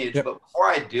the lineage. Yep. But before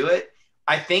I do it,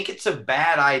 I think it's a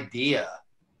bad idea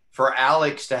for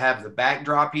Alex to have the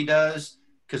backdrop he does,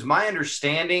 because my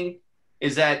understanding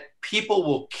is that people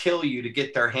will kill you to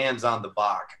get their hands on the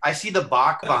Bach. I see the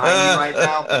Bach behind me right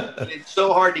now. It's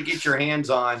so hard to get your hands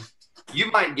on. You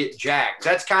might get jacked.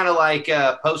 That's kind of like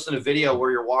posting a video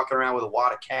where you're walking around with a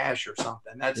wad of cash or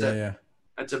something. That's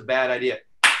a bad idea.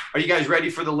 Are you guys ready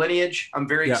for the lineage? I'm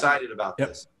very excited about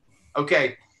this.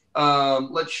 Okay.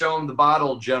 Let's show them the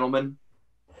bottle, gentlemen.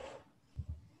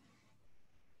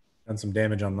 Done some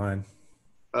damage on mine.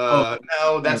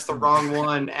 No, that's the wrong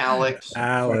one, Alex.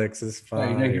 Alex is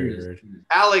fired.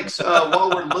 Alex, while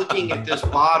we're looking at this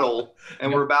bottle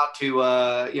and we're about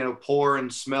to, pour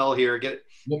and smell here,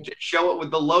 show it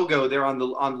with the logo there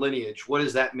on Lineage. What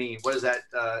does that mean? What does that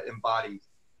embody?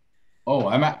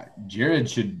 Oh, Jared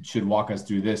should walk us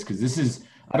through this, because this is,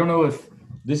 I don't know if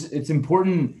it's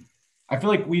important. I feel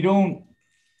like we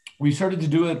started to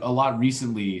do it a lot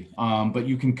recently, but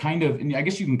you can and I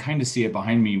guess you can kind of see it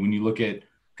behind me when you look at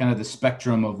kind of the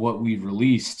spectrum of what we've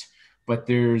released. But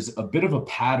there's a bit of a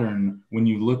pattern when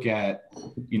you look at,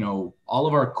 all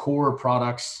of our core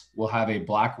products will have a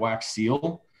black wax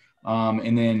seal,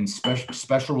 and then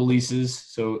special releases.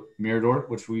 So Mirador,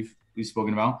 which we've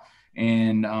spoken about,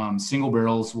 and single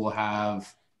barrels will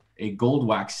have a gold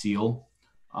wax seal.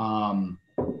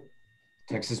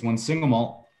 Texas One Single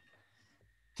Malt,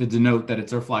 to denote that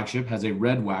it's our flagship, has a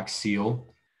red wax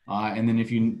seal. And then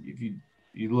if you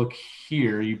look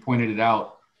here, you pointed it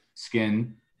out,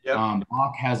 Skin. Yep.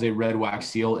 Bach has a red wax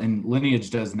seal, and Lineage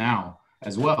does now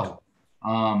as well.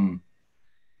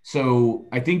 So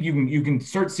I think you can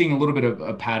start seeing a little bit of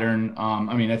a pattern.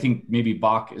 I think maybe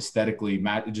Bach aesthetically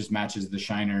it just matches the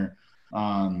Shiner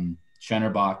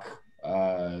Bach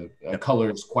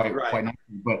colors quite nicely,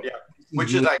 but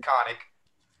which is iconic.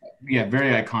 Yeah,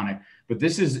 very iconic. But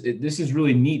this is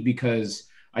really neat, because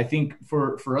I think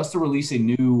for us to release a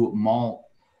new malt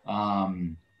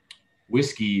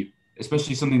whiskey,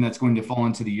 especially something that's going to fall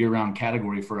into the year-round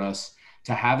category for us,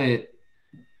 to have it,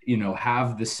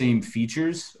 have the same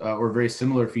features or very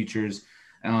similar features,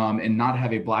 and not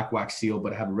have a black wax seal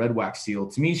but have a red wax seal,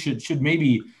 to me should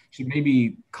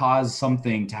maybe cause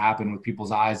something to happen with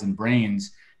people's eyes and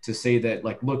brains, to say that,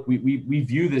 like, look, we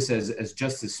view this as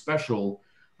just as special,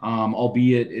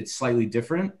 albeit it's slightly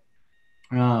different,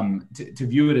 to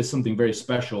view it as something very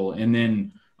special. And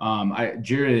then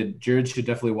Jared should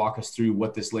definitely walk us through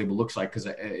what this label looks like, because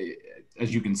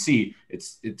as you can see,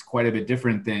 it's quite a bit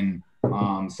different than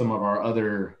some of our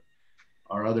other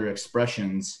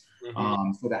expressions.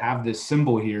 Mm-hmm. So to have this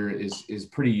symbol here is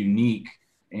pretty unique,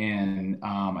 and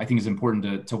I think it's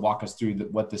important to walk us through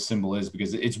what this symbol is,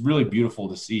 because it's really beautiful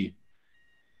to see.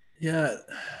 Yeah,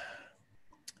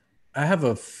 I have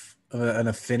an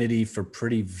affinity for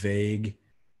pretty vague,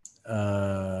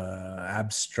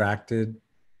 abstracted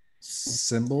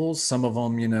symbols. Some of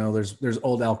them, there's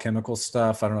old alchemical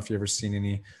stuff. I don't know if you've ever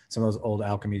seen some of those old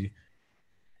alchemy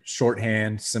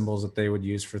shorthand symbols that they would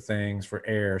use for things, for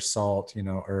air, salt,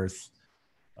 earth.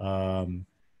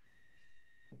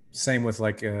 Same with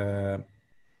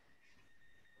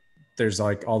there's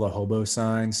like all the hobo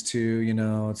signs too,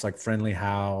 it's like friendly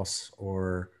house,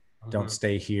 or don't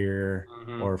stay here,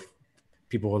 or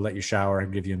people will let you shower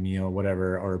and give you a meal,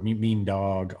 whatever, or mean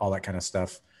dog, all that kind of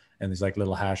stuff. And there's like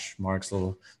little hash marks,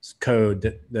 little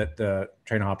code that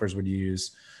train hoppers would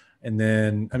use. And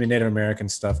then, Native American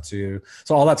stuff too.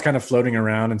 So all that's kind of floating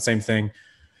around, and same thing.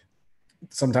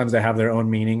 Sometimes they have their own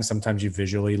meaning. Sometimes you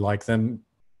visually like them.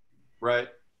 Right.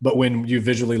 But when you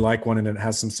visually like one and it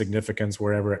has some significance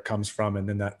wherever it comes from, and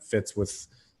then that fits with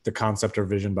the concept or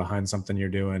vision behind something you're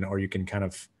doing, or you can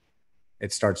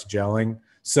it starts gelling.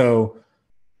 So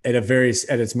at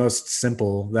its most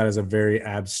simple, that is a very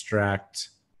abstract,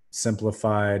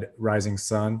 simplified rising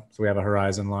sun. So we have a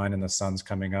horizon line and the sun's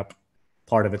coming up.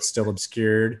 Part of it's still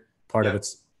obscured, part of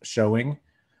it's showing.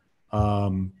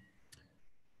 But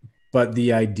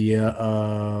the idea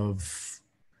of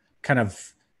kind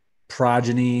of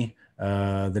progeny,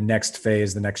 the next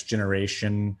phase, the next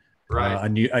generation, a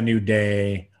new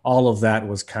day, all of that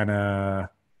was kind of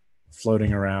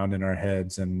floating around in our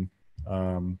heads. And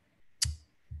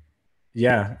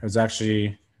it was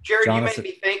actually, Jared, you made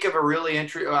me think of a really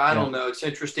interesting, I don't know, it's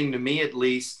interesting to me at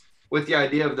least, with the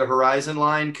idea of the horizon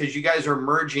line, because you guys are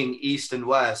merging east and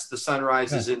west. The sun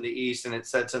rises in the east and it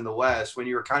sets in the west. When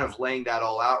you were kind of laying that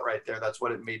all out right there, that's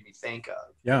what it made me think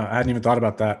of. Yeah, I hadn't even thought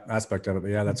about that aspect of it, but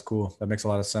yeah, that's cool. That makes a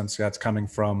lot of sense. That's coming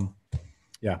from,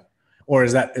 or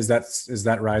is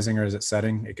that rising or is it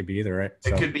setting? It could be either, right?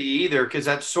 It could be either, because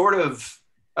that's sort of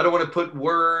I don't want to put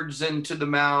words into the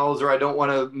mouths, or I don't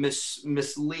want to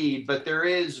mislead, but there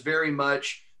is very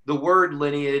much the word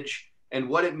lineage and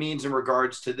what it means in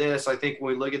regards to this. I think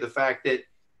when we look at the fact that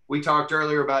we talked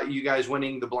earlier about you guys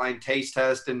winning the blind taste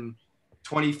test in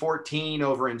 2014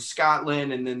 over in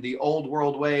Scotland, and then the old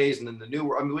world ways, and then the new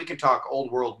world. I mean, we could talk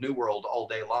old world, new world all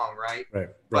day long, right? Right.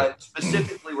 But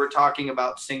specifically, we're talking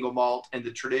about single malt and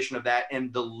the tradition of that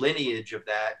and the lineage of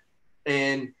that.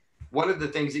 And one of the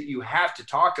things that you have to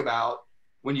talk about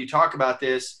when you talk about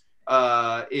this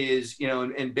is, you know,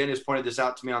 and Ben has pointed this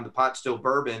out to me on the pot still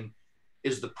bourbon,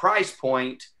 is the price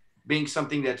point being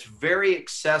something that's very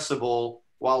accessible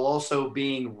while also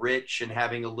being rich and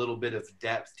having a little bit of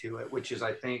depth to it, which is,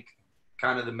 I think,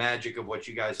 kind of the magic of what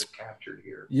you guys have captured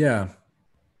here. Yeah.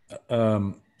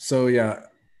 So yeah,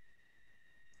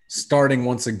 starting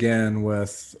once again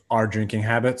with our drinking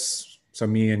habits. So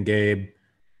me and Gabe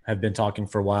have been talking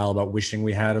for a while about wishing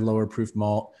we had a lower proof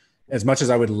malt. As much as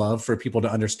I would love for people to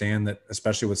understand that,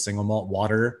 especially with single malt,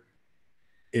 water,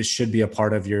 it should be a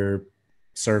part of your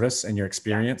service and your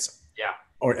experience. Yeah.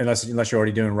 Or unless you're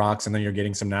already doing rocks and then you're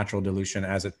getting some natural dilution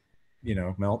as it, you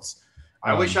know, melts.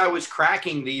 I wish I was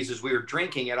cracking these as we were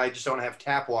drinking it. I just don't have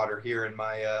tap water here in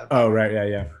my. Oh, right.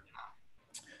 Yeah.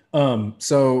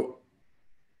 So,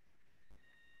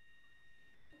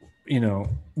 you know,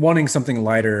 wanting something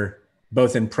lighter,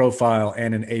 both in profile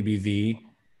and in ABV,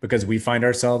 because we find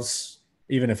ourselves,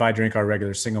 even if I drink our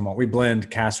regular single malt, we blend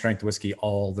cask strength whiskey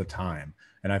all the time.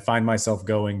 And I find myself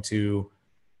more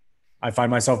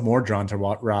drawn to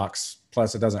rocks.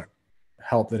 Plus it doesn't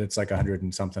help that it's like 100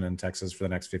 and something in Texas for the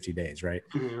next 50 days. Right.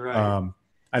 Right.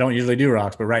 I don't usually do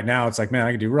rocks, but right now it's like, man,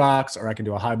 I can do rocks or I can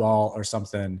do a highball or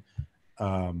something.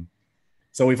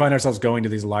 So we find ourselves going to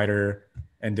these lighter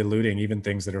and diluting even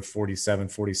things that are 47,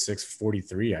 46,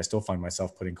 43. I still find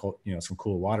myself putting some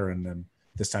cool water in them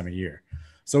this time of year.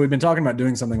 So we've been talking about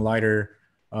doing something lighter.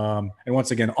 And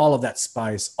once again, all of that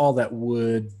spice, all that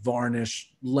wood,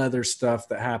 varnish, leather stuff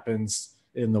that happens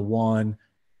in the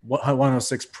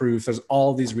 106 proof. There's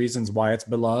all these reasons why it's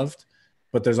beloved,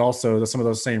 but there's also some of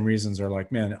those same reasons are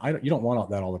like, man, you don't want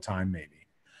that all the time, maybe.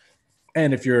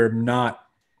 And if you're not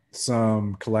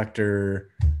some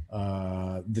collector,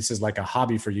 this is like a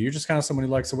hobby for you. You're just kind of someone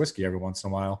who likes a whiskey every once in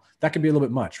a while. That could be a little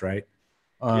bit much, right?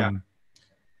 Yeah.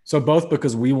 So both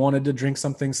because we wanted to drink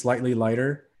something slightly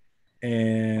lighter,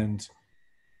 and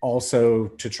also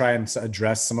to try and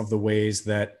address some of the ways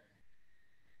that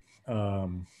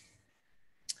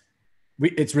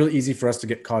it's really easy for us to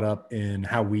get caught up in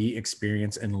how we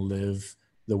experience and live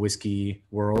the whiskey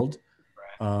world.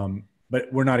 Right.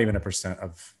 But we're not even 1%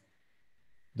 of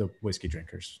the whiskey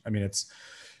drinkers. I mean,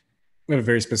 we have a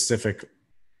very specific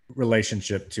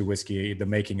relationship to whiskey, the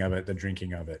making of it, the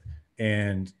drinking of it.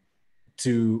 And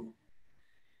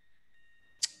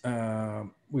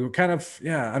we were kind of,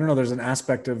 I don't know, there's an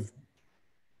aspect of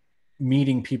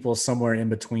meeting people somewhere in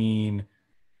between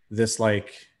this,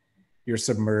 like you're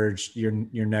submerged,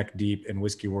 you're neck deep in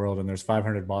whiskey world, and there's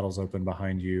 500 bottles open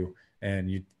behind you,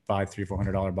 and you buy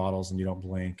 $300-$400 bottles and you don't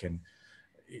blink, and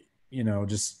you know,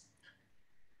 just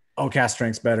cask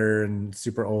strength's better and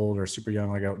super old or super young,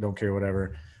 like I don't care,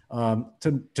 whatever.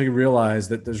 To realize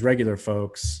that there's regular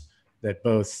folks that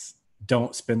both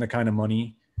don't spend the kind of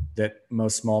money that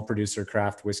most small producer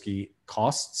craft whiskey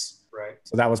costs. Right.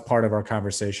 So that was part of our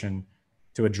conversation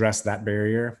to address that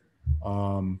barrier.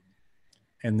 And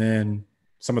then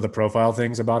some of the profile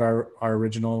things about our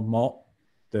original malt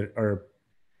they're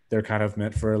kind of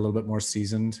meant for a little bit more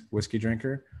seasoned whiskey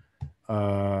drinker.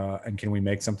 And can we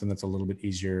make something that's a little bit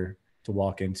easier to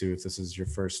walk into if this is your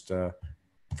first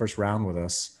round with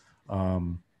us?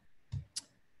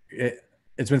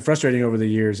 It's been frustrating over the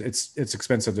years. It's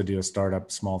expensive to do a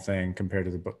startup small thing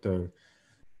compared to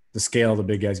the scale the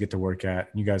big guys get to work at.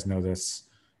 You guys know this,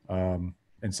 in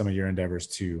some of your endeavors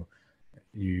too.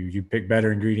 You pick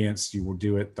better ingredients. You will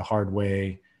do it the hard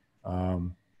way.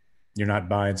 You're not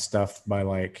buying stuff by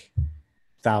like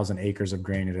 1,000 acres of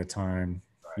grain at a time.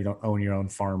 Right. You don't own your own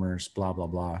farmers, blah, blah,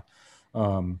 blah.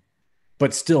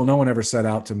 But still, no one ever set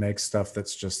out to make stuff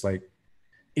that's just like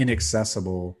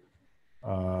inaccessible,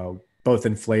 both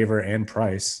in flavor and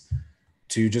price,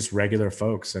 to just regular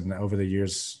folks. And over the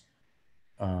years,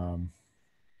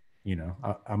 you know,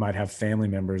 I might have family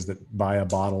members that buy a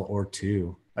bottle or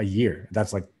two a year.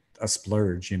 That's like a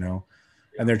splurge, you know,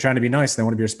 and they're trying to be nice. They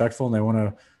want to be respectful, and they want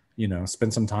to, you know,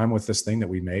 spend some time with this thing that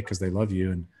we make because they love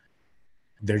you. And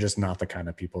they're just not the kind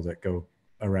of people that go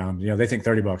around, you know, they think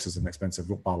 $30 is an expensive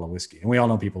bottle of whiskey. And we all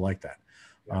know people like that.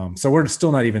 So we're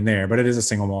still not even there, but it is a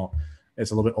single malt.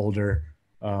 It's a little bit older,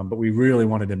 but we really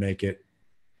wanted to make it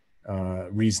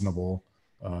reasonable.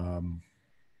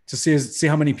 to see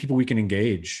how many people we can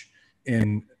engage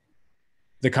in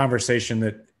the conversation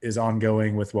that is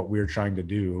ongoing with what we're trying to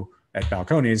do at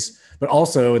Balcones, but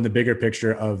also in the bigger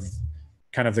picture of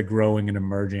kind of the growing and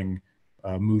emerging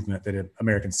movement that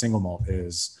American single malt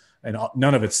is. And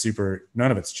none of it's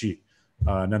cheap.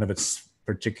 None of it's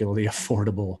particularly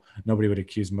affordable. Nobody would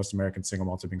accuse most American single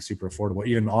malts of being super affordable,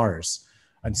 even ours.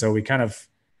 And so we kind of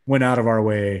went out of our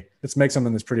way. Let's make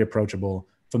something that's pretty approachable,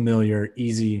 familiar,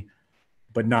 easy,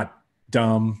 but not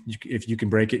dumb. If you can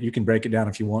break it, you can break it down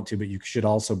if you want to, but you should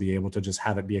also be able to just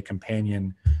have it be a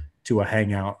companion to a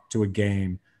hangout, to a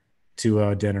game, to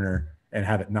a dinner, and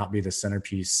have it not be the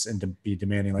centerpiece and to be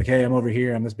demanding like, hey, I'm over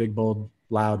here. I'm this big, bold,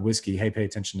 loud whiskey. Hey, pay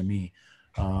attention to me.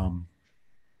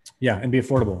 And be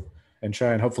affordable and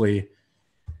try and hopefully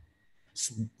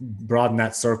broaden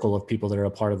that circle of people that are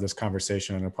a part of this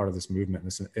conversation and a part of this movement,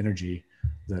 this energy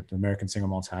that the American single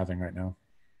malt's having right now.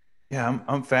 Yeah,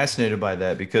 I'm fascinated by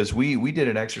that because we did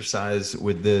an exercise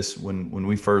with this when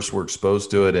we first were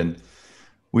exposed to it, and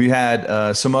we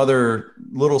had some other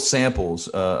little samples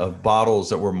of bottles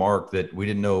that were marked that we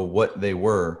didn't know what they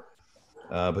were,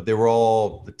 but they were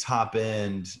all the top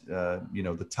end,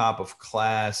 the top of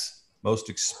class, most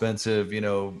expensive,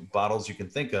 bottles you can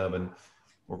think of, and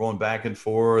we're going back and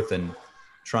forth and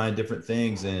trying different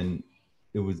things, and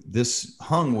it was this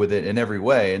hung with it in every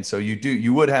way. And so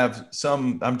you would have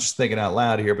some, I'm just thinking out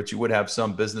loud here, but you would have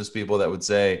some business people that would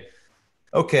say,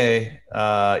 okay,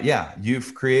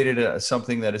 you've created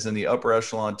something that is in the upper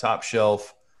echelon, top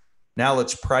shelf. Now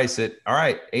let's price it. All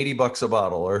right, $80 a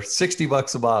bottle or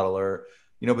 $60 a bottle, or,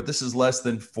 but this is less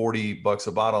than $40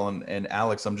 a bottle. And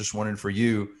Alex, I'm just wondering for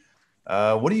you,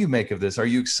 what do you make of this? Are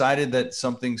you excited that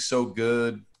something so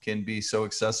good can be so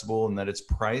accessible and that it's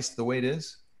priced the way it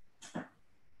is?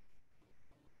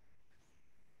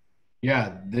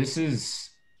 Yeah, this is,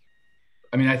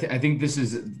 I think this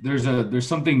is, there's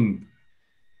something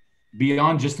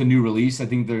beyond just the new release. I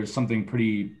think there's something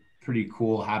pretty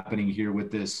cool happening here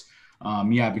with this.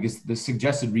 Because the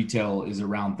suggested retail is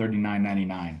around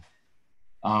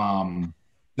 $39.99.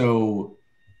 So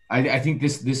I think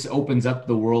this opens up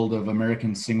the world of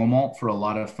American single malt for a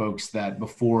lot of folks that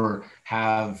before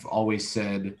have always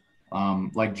said,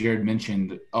 like Jared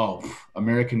mentioned,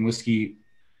 American whiskey,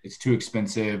 it's too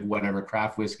expensive, whatever,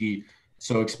 craft whiskey,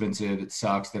 so expensive, it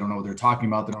sucks. They don't know what they're talking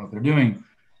about. They don't know what they're doing.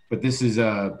 But this is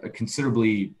a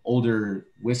considerably older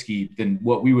whiskey than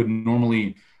what we would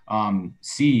normally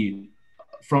see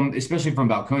especially from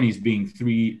Balcones, being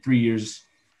three years,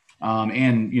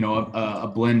 and a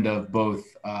blend of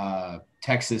both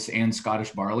Texas and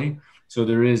Scottish barley. So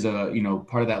there is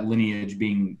part of that lineage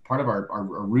being part of our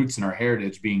roots and our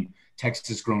heritage being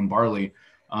Texas grown barley,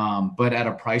 but at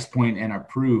a price point and a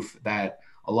proof that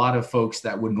a lot of folks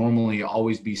that would normally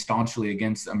always be staunchly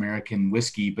against American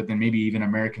whiskey, but then maybe even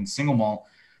American single malt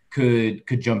could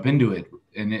jump into it.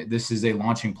 And this is a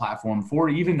launching platform for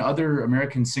even other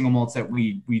American single malts that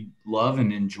we love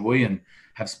and enjoy and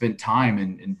have spent time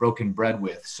and broken bread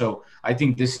with. So I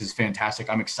think this is fantastic.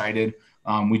 I'm excited.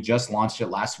 We just launched it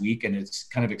last week and it's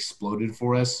kind of exploded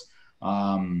for us.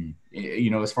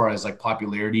 As far as like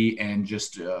popularity and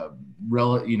just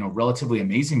relatively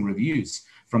amazing reviews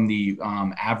from the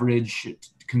average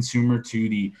consumer to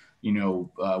the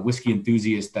whiskey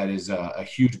enthusiast that is a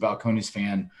huge Balcones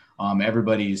fan.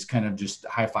 Everybody's kind of just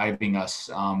high-fiving us,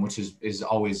 which is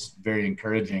always very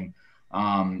encouraging.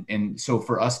 And so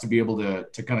for us to be able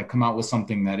to kind of come out with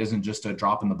something that isn't just a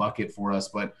drop in the bucket for us,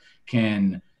 but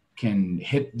can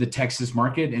hit the Texas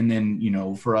market, and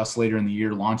then for us later in the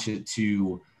year launch it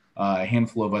to a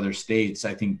handful of other states.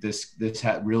 I think this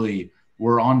really,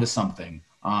 we're onto something.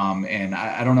 And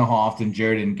I don't know how often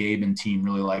Jared and Gabe and team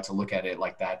really like to look at it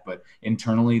like that, but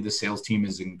internally the sales team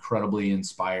is incredibly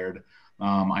inspired.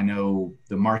 I know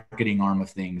the marketing arm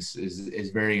of things is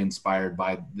very inspired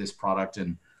by this product,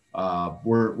 and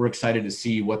we're excited to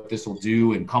see what this will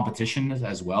do in competition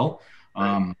as well.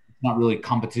 Right. Not really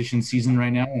competition season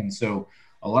right now, and so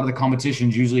a lot of the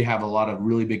competitions usually have a lot of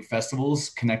really big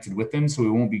festivals connected with them, so we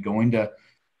won't be going to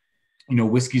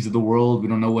whiskeys of the world. We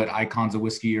don't know what icons of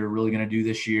whiskey are really going to do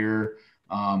this year.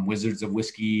 Wizards of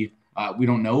whiskey. We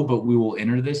don't know, but we will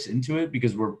enter this into it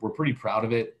because we're pretty proud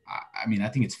of it.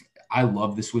 I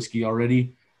love this whiskey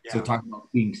already. Yeah. So talking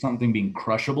about being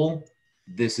crushable,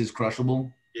 this is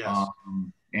crushable. Yes.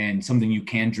 And something you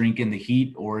can drink in the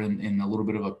heat or in a little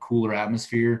bit of a cooler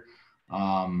atmosphere.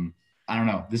 I don't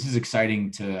know. This is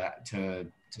exciting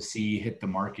to see hit the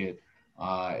market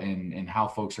and how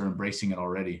folks are embracing it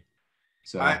already.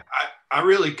 So I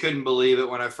really couldn't believe it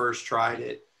when I first tried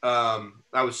it. I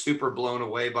was super blown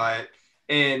away by it.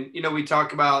 And, you know, we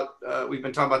talk about, we've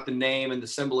been talking about the name and the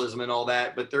symbolism and all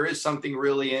that, but there is something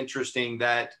really interesting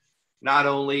that not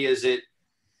only is it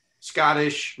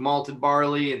Scottish malted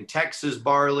barley and Texas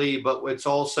barley, but it's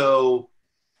also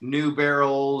new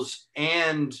barrels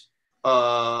and,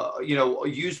 you know,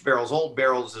 used barrels, old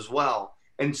barrels as well.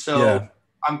 And so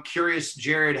I'm curious,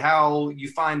 Jared, how you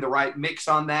find the right mix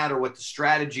on that, or what the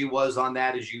strategy was on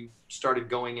that as you started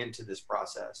going into this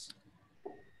process.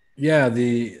 Yeah,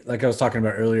 like I was talking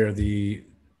about earlier, the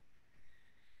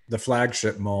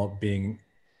flagship malt being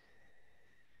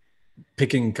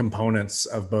picking components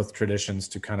of both traditions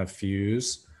to kind of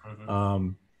fuse.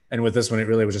 And with this one, it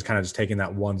really was just kind of just taking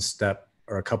that one step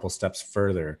or a couple steps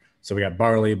further. So we got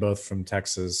barley both from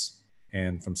Texas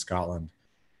and from Scotland.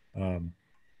 And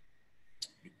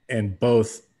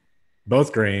both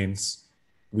grains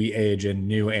we age in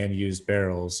new and used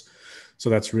barrels. So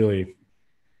that's really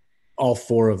all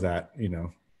four of that, you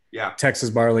know. Yeah. Texas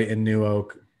barley in new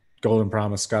oak, Golden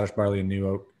Promise, Scottish barley in new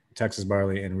oak, Texas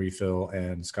barley in refill,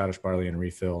 and Scottish barley in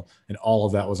refill. And all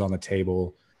of that was on the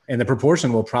table. And the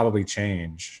proportion will probably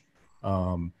change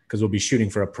because we'll be shooting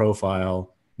for a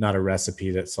profile, not a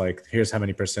recipe that's like, here's how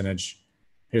many percentage,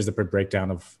 here's the breakdown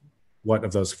of what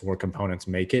of those four components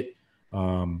make it.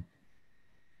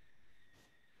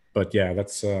 But yeah,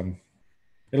 that's it'll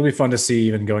be fun to see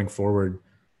even going forward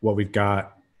what we've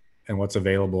got and what's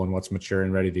available and what's mature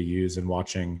and ready to use, and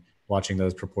watching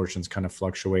those proportions kind of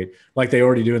fluctuate like they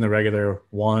already do in the regular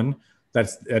one. That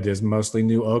is mostly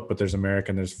new oak, but there's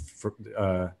American, there's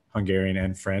Hungarian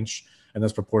and French, and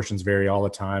those proportions vary all the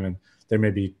time. And there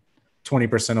may be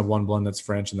 20% of one blend that's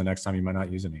French, and the next time you might not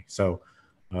use any. So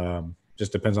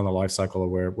just depends on the life cycle of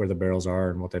where the barrels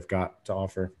are and what they've got to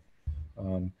offer.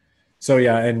 So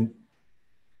yeah, and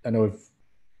I know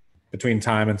between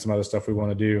time and some other stuff we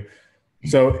want to do.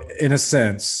 So in a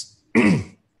sense,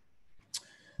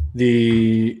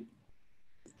 the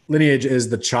Lineage is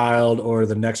the child or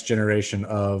the next generation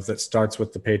of that starts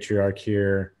with the patriarch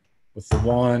here with the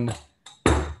one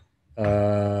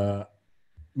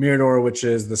Mirador, which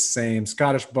is the same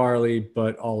Scottish barley,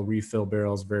 but all refill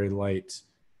barrels, very light,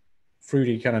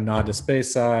 fruity kind of nod to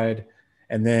Speyside.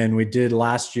 And then we did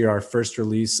last year our first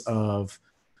release of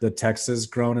the Texas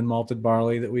grown and malted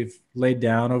barley that we've laid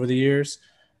down over the years.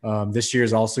 This year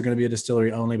is also going to be a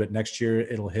distillery only, but next year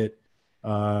it'll hit.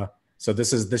 So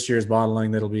this is this year's bottling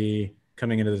that'll be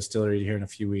coming into the distillery here in a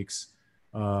few weeks.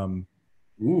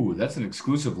 Ooh, that's an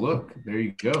exclusive look. There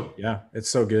you go. Yeah, it's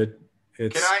so good.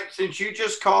 Since you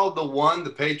just called the one the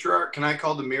patriarch, can I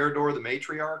call the Mirador the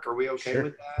matriarch? Are we okay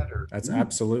with that? Or that's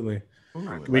absolutely.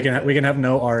 We can have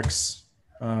no arcs.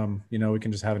 You know, we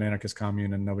can just have an anarchist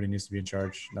commune and nobody needs to be in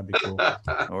charge. That'd be cool.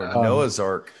 Or Noah's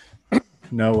Ark.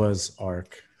 Noah's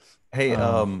Ark. Hey,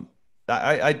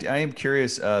 I am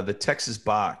curious. The Texas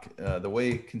Bach, the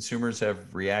way consumers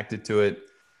have reacted to it,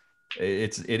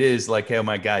 it is like, oh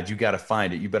my God, you got to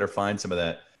find it. You better find some of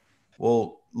that.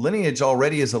 Well, Lineage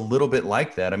already is a little bit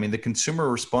like that. I mean, the consumer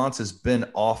response has been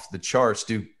off the charts.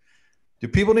 Do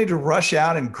people need to rush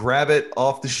out and grab it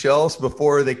off the shelves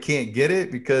before they can't get it?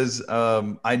 Because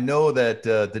I know that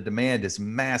the demand is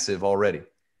massive already.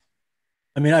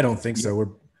 I mean, I don't think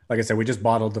so. Like I said, we just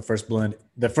bottled the first blend.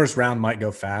 The first round might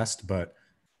go fast, but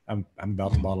I'm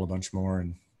about to bottle a bunch more.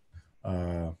 And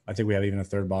I think we have even a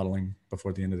third bottling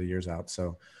before the end of the year's out.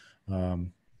 So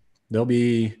there'll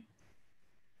be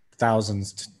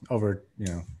thousands over,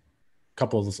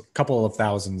 couple of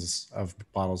thousands of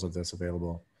bottles of this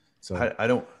available. So I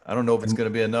don't know if it's going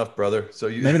to be enough, brother. So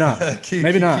you maybe not.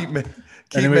 Maybe not. Keep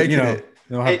making it.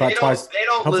 They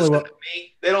don't listen to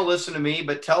me. They don't listen to me,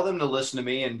 but tell them to listen to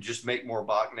me and just make more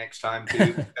Bach next time too,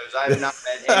 because I have not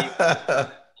met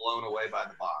anyone blown away by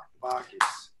the Bach. The Bach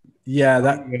is.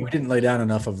 Yeah, we didn't lay down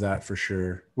enough of that for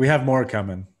sure. We have more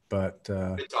coming, but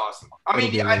it's awesome. I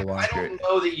mean, I don't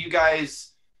know that you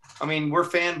guys. I mean, we're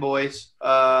fanboys,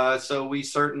 so we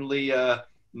certainly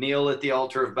kneel at the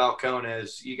altar of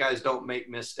Balcones. You guys don't make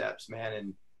missteps,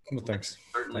 man. And thanks.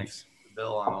 Certainly,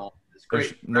 Bill on all. It's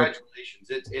great. Congratulations.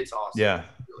 It's awesome. Yeah.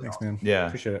 Really Thanks, awesome. man. Yeah.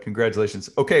 Appreciate it.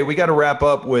 Congratulations. Okay, we got to wrap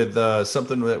up with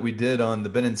something that we did on the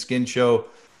Ben and Skin show.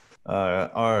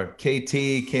 Our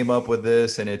KT came up with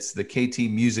this, and it's the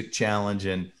KT Music Challenge.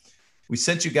 And we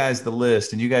sent you guys the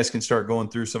list, and you guys can start going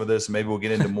through some of this. Maybe we'll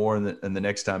get into more in the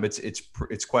next time.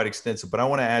 It's quite extensive. But I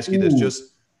want to ask you this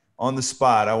just on the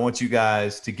spot. I want you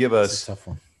guys to give us a tough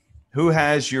one. Who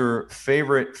has your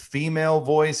favorite female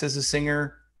voice as a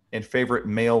singer and favorite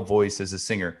male voice as a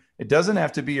singer. It doesn't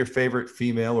have to be your favorite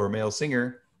female or male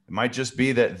singer. It might just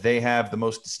be that they have the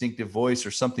most distinctive voice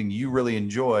or something you really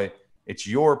enjoy. It's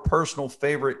your personal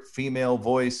favorite female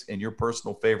voice and your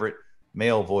personal favorite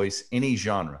male voice, any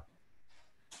genre.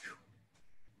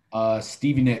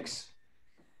 Stevie Nicks.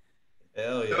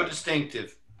 Hell yeah.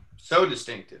 So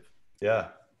distinctive. Yeah.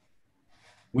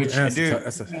 Which,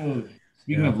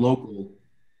 speaking of local,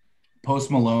 Post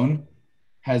Malone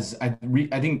has, I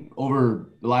think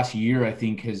over the last year, I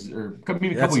think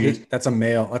maybe a couple years. That's a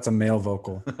male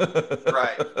vocal.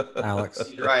 Right. Alex.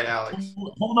 He's right, Alex.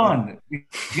 Hold on.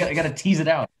 I got to tease it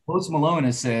out. Post Malone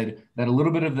has said that a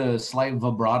little bit of the slight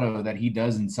vibrato that he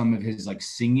does in some of his like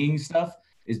singing stuff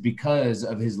is because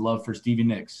of his love for Stevie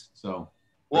Nicks. So,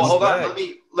 well, hold on.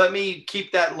 Let me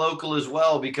keep that local as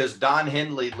well, because Don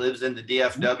Henley lives in the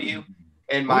DFW,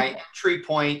 and my entry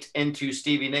point into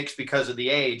Stevie Nicks because of the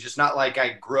age. It's not like I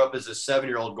grew up as a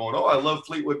 7-year-old going, "Oh, I love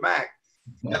Fleetwood Mac."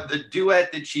 Yeah. The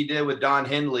duet that she did with Don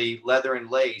Henley, "Leather and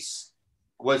Lace,"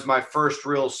 was my first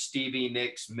real Stevie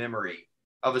Nicks memory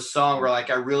of a song where like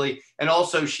and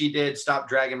also she did "Stop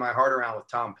Dragging My Heart Around" with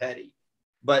Tom Petty.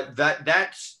 But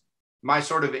that's my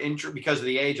sort of entry, because of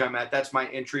the age I'm at, that's my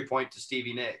entry point to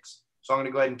Stevie Nicks. So I'm going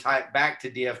to go ahead and tie it back to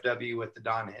DFW with the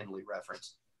Don Henley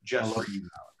reference. Just for you,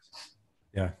 Alex.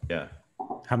 Yeah. Yeah.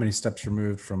 How many steps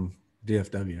removed from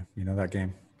DFW? You know that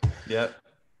game? Yep.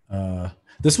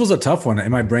 This was a tough one.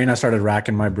 In my brain, I started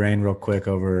racking my brain real quick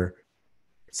over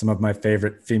some of my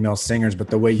favorite female singers, but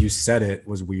the way you said it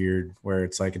was weird, where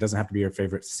it's like, it doesn't have to be your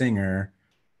favorite singer.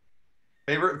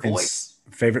 Favorite voice.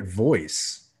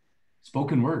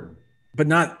 Spoken word. But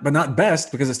not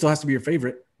best, because it still has to be your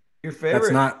favorite. Your favorite.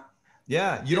 That's not.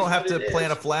 Yeah, you don't have to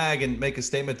plant a flag and make a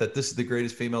statement that this is the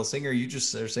greatest female singer. You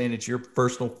just are saying it's your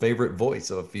personal favorite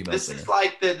voice of a female singer.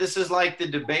 This is like the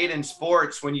debate in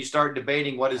sports when you start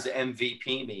debating what does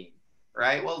MVP mean,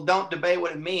 right? Well, don't debate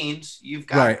what it means. You've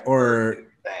got right, or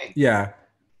yeah,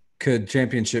 could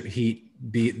championship Heat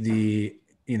beat the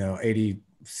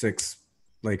 86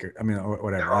 Lakers? I mean, or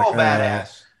whatever. They're all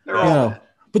badass. They're all.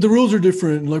 But the rules are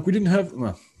different. Like we didn't have.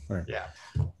 Well, yeah.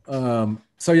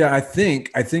 So yeah, I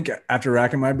think after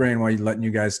racking my brain while letting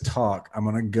you guys talk, I'm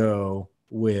gonna go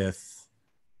with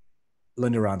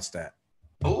Linda Ronstadt.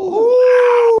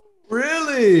 Oh,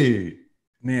 really?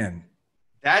 Man,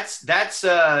 that's what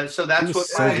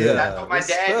my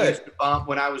dad used to bump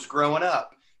when I was growing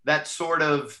up. That sort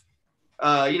of,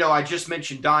 I just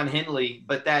mentioned Don Henley,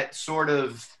 but that sort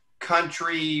of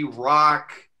country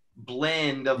rock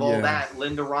blend of all that.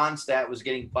 Linda Ronstadt was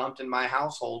getting bumped in my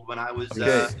household when I was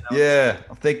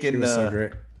I'm thinking so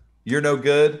You're No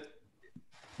Good.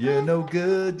 You're no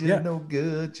good. You're no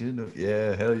good.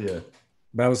 Hell yeah.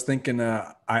 But I was thinking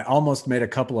I almost made a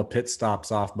couple of pit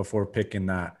stops off before picking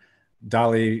that.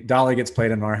 Dolly gets played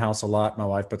in our house a lot. My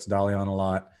wife puts Dolly on a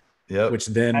lot. Yeah. Which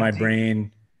then my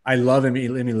brain, I love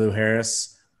Emmylou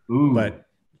Harris. Ooh. But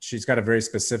she's got a very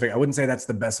specific, I wouldn't say that's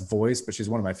the best voice, but she's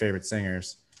one of my favorite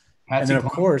singers. And then, of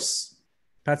course,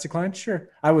 Patsy Cline, sure.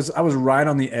 I was right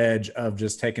on the edge of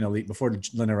just taking a leap before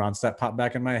Linda Ronstadt popped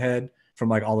back in my head from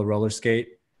like all the roller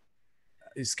skate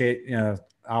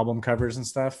album covers and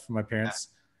stuff from my parents.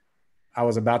 I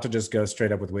was about to just go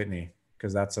straight up with Whitney,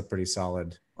 because that's a pretty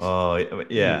solid. Oh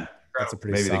yeah, that's a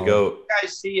pretty maybe solid. the GOAT. You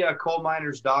guys see Coal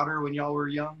Miner's Daughter when y'all were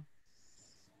young?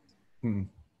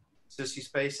 Sissy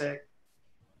Spacek.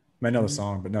 I know the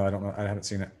song, but no, I don't know. I haven't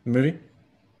seen it. The movie?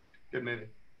 Good movie.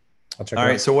 I'll check All it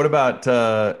right. out. So what about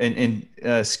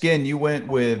Skin? You went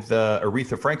with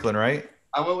Aretha Franklin, right?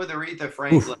 I went with Aretha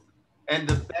Franklin. Oof. And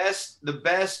the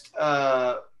best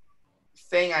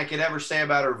thing I could ever say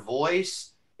about her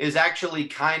voice is actually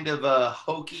kind of a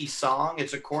hokey song.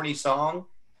 It's a corny song,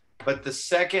 but the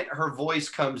second her voice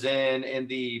comes in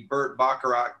the Burt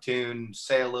Bacharach tune,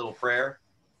 "Say a Little Prayer,"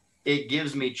 it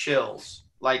gives me chills.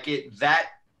 Like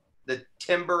the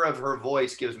timbre of her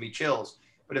voice gives me chills.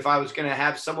 But if I was going to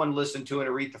have someone listen to an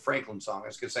Aretha Franklin song, I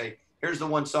was going to say, here's the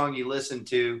one song you listen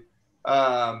to,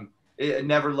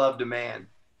 Never Loved a Man,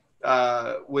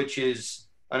 which is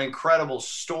an incredible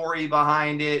story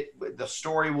behind it. The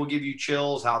story will give you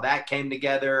chills, how that came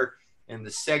together in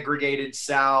the segregated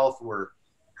South, where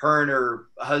her and her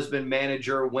husband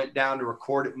manager went down to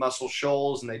record at Muscle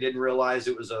Shoals, and they didn't realize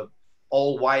it was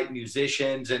all white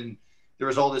musicians, and there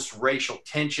was all this racial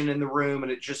tension in the room,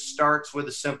 and it just starts with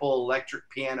a simple electric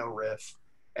piano riff,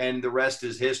 and the rest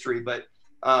is history. But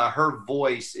her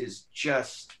voice is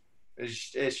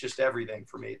it's just everything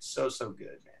for me. It's so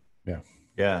good, man.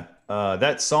 Yeah.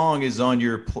 That song is on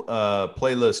your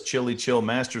playlist, Chili Chill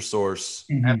Master Source.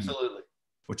 Mm-hmm. Absolutely.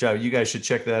 Which you guys should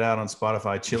check that out on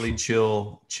Spotify. Chili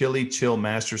Chill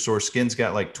Master Source. Skin's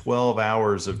got like 12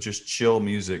 hours of just chill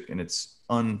music, and it's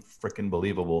unfreaking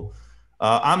believable.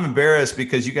 I'm embarrassed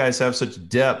because you guys have such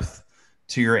depth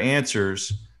to your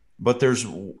answers but there's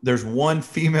one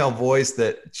female voice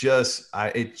that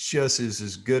it just is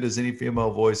as good as any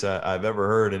female voice I've ever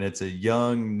heard, and it's a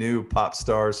young new pop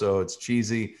star, so it's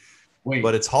cheesy. Wait,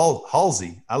 but it's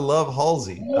Halsey. I love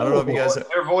Halsey. I don't know if you guys.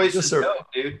 Their voice is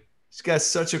dope, dude. She's got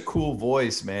such a cool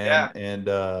voice, man. Yeah. And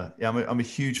I'm a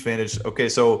huge fan of. Okay,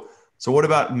 so what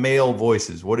about male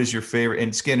voices? What is your favorite?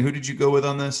 And Skin, who did you go with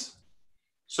on this?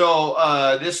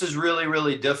 So this is really,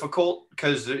 really difficult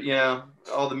because,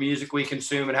 all the music we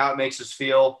consume and how it makes us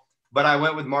feel. But I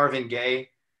went with Marvin Gaye.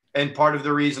 And part of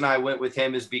the reason I went with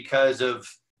him is because of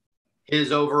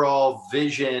his overall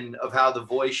vision of how the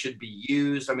voice should be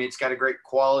used. I mean, it's got a great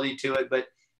quality to it, but,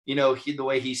 the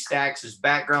way he stacks his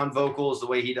background vocals, the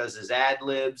way he does his ad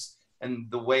libs, and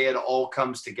the way it all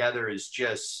comes together is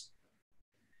just,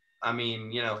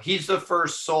 he's the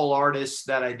first soul artist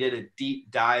that I did a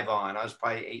deep dive on. I was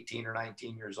probably 18 or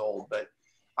 19 years old, but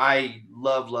I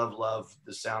love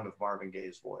the sound of Marvin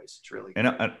Gaye's voice. It's really good.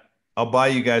 And I'll buy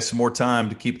you guys some more time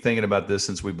to keep thinking about this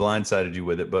since we blindsided you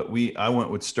with it. But I went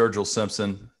with Sturgill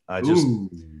Simpson.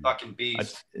 Fucking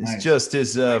beast. It's just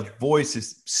his voice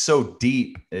is so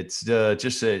deep. It's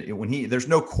when there's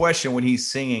no question when he's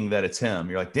singing that it's him.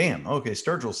 You're like, damn, okay,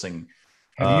 Sturgill's singing.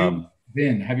 Have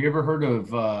you ever heard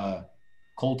of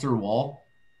Coulter Wall?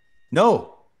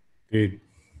 No, dude.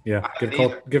 Yeah,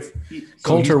 give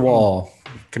Coulter Wall,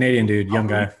 Canadian dude, young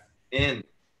guy. In.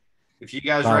 If you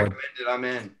guys recommend it, I'm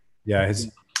in. Yeah,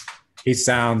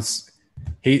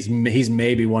 he's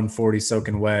maybe 140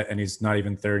 soaking wet, and he's not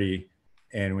even 30.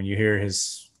 And when you hear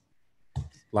his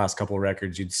last couple of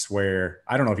records, you'd swear.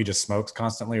 I don't know if he just smokes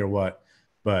constantly or what,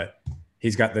 but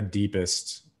he's got the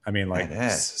deepest.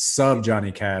 Sub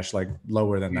Johnny Cash, like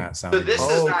lower than that sound. So this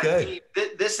is not deep.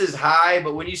 This is high,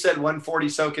 but when you said 140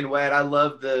 soaking wet, I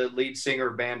love the lead singer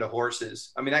of Band of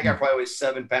Horses. I mean, that guy probably weighs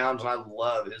 7 pounds, and I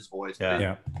love his voice.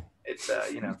 Yeah. It's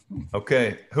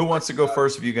Okay, who wants to go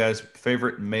first of you guys?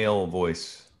 Favorite male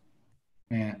voice?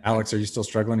 Man, Alex, are you still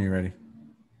struggling? Are you ready?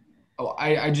 Oh,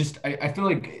 I feel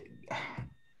like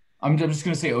I'm just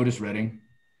gonna say Otis Redding.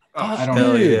 I don't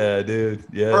know. Yeah, dude.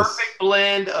 Yes. Perfect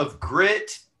blend of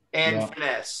grit and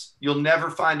finesse. You'll never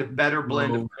find a better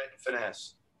blend of grit and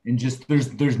finesse. And just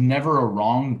there's never a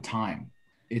wrong time.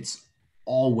 It's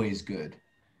always good.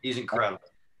 He's incredible.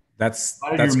 That's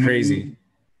crazy.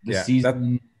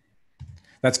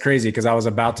 That's crazy because I was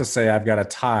about to say I've got a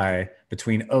tie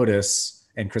between Otis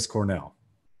and Chris Cornell.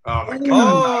 Oh my God!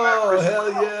 Oh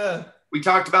hell yeah! We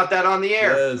talked about that on the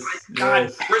air. Yes,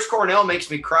 God, Chris Cornell makes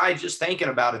me cry just thinking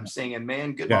about him singing.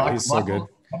 Man, good. Yeah, he's so good.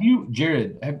 Have you,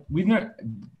 Jared? We've never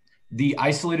the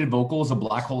isolated vocals of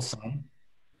Black Hole Sun.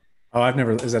 Oh, I've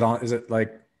never. Is it on? Is it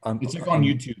like? It's like on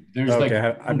YouTube. There's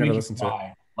I've never listened to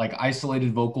it. Like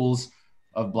isolated vocals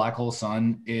of Black Hole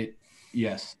Sun.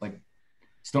 Like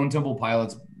Stone Temple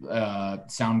Pilots,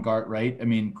 Soundgarden, right? I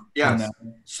mean, yeah,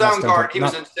 Soundgarden. He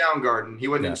was in Soundgarden. He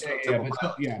wasn't in Stone Temple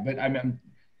Pilots. But I'm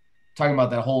talking about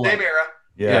that whole same era.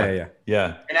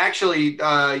 Yeah. And actually,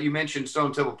 you mentioned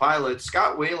Stone Temple Pilots.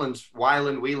 Scott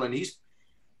Weiland.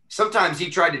 Sometimes he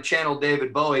tried to channel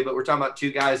David Bowie, but we're talking about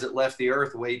two guys that left the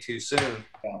earth way too soon.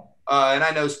 Yeah. And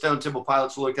I know Stone Temple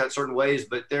Pilots looked at certain ways,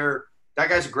 but that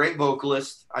guy's a great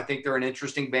vocalist. I think they're an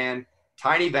interesting band.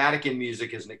 Tiny Vatican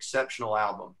Music is an exceptional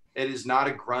album. It is not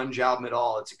a grunge album at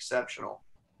all. It's exceptional.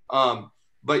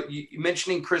 But you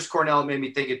mentioning Chris Cornell made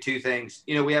me think of two things.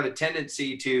 We have a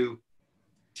tendency to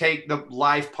take the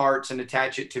life parts and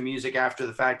attach it to music after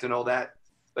the fact and all that.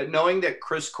 But knowing that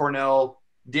Chris Cornell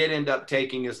did end up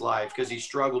taking his life because he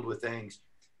struggled with things,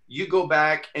 you go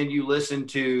back and you listen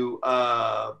to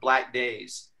Black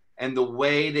Days and the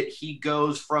way that he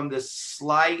goes from this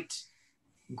slight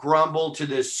grumble to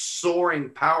this soaring,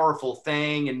 powerful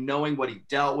thing and knowing what he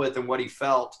dealt with and what he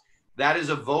felt. That is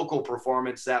a vocal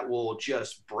performance that will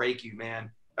just break you,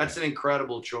 man. That's an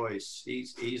incredible choice.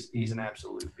 He's an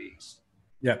absolute beast.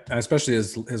 Yeah, especially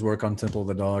his work on Temple of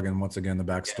the Dog, and once again the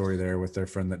backstory there with their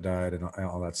friend that died and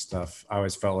all that stuff. I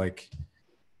always felt like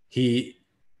he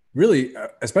really,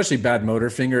 especially Bad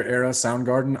Motorfinger era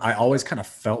Soundgarden, I always kind of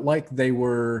felt like they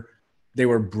were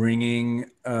bringing,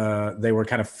 they were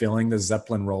kind of filling the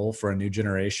Zeppelin role for a new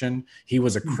generation. He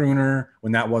was a crooner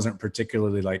when that wasn't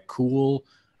particularly like cool.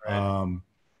 Right.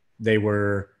 They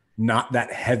were not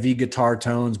that heavy guitar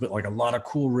tones, but like a lot of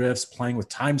cool riffs playing with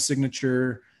time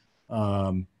signature.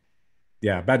 Bad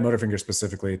Motorfinger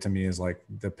specifically to me is like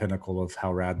the pinnacle of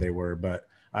how rad they were. But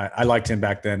I liked him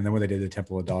back then. And then when they did the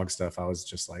Temple of Dog stuff, I was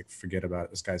just like, forget about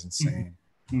it. This guy's insane.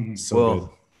 Mm-hmm. So good.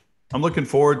 I'm looking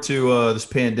forward to this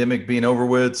pandemic being over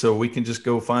with, so we can just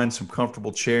go find some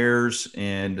comfortable chairs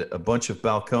and a bunch of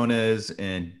balcones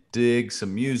and dig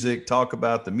some music, talk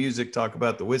about the music, talk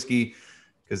about the whiskey,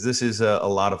 because this is a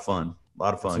lot of fun. A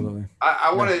lot of fun. Absolutely.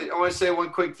 I want to say one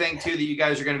quick thing too, that you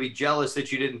guys are going to be jealous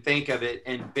that you didn't think of it,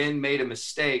 and Ben made a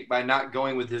mistake by not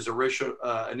going with his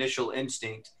initial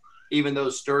instinct, even though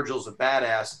Sturgill's a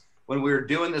badass. When we were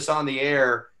doing this on the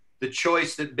air, the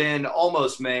choice that Ben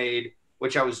almost made,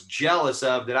 which I was jealous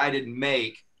of that I didn't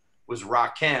make, was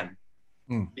Rakim.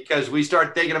 Because we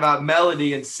start thinking about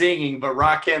melody and singing, but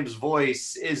Rakim's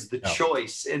voice is the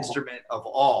choice instrument of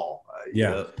all.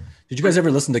 Yeah. Did you guys ever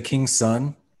listen to King's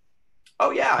Son? Oh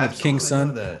yeah, King's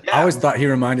Son. Yeah. I always thought he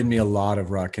reminded me a lot of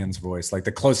Rakim's voice, like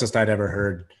the closest I'd ever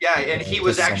heard. Yeah, and he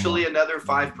was actually another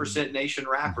 5% Nation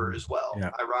rapper as well,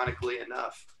 yeah. Ironically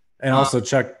enough. And also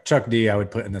Chuck D, I would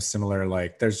put in a similar,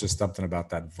 like, there's just something about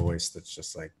that voice that's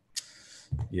just like,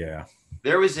 yeah.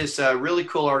 There was this really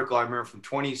cool article I remember from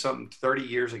 30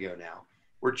 years ago now,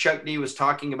 where Chuck D was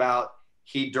talking about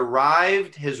he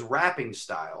derived his rapping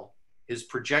style, his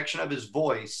projection of his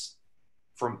voice,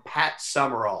 from Pat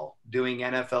Summerall doing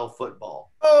NFL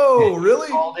football. Oh, and really?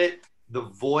 He called it the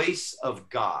voice of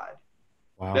God.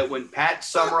 Wow. That when Pat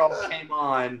Summerall came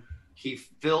on, he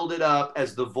filled it up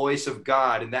as the voice of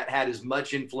God, and that had as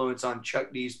much influence on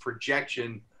Chuck D's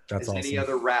projection as any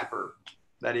other rapper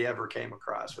that he ever came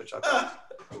across, which I thought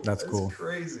that's cool.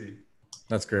 Crazy.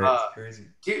 That's great. Crazy.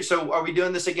 So are we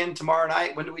doing this again tomorrow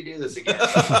night? When do we do this again?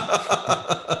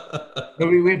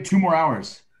 We have 2 more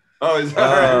hours. Oh, is that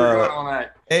right? We're going all night.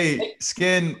 Hey,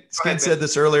 Skin said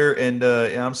this earlier, and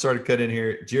I'm sorry to cut in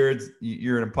here. Jared,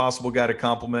 you're an impossible guy to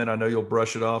compliment. I know you'll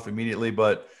brush it off immediately,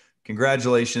 but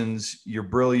congratulations. You're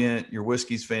brilliant. Your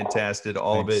whiskey's fantastic,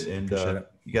 all Thanks. of it. And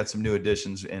you got some new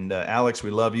additions. And Alex, we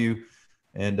love you.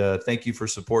 And thank you for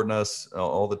supporting us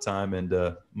all the time,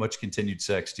 and much continued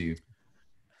sex to you.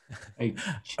 Hey,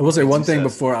 I will say one thing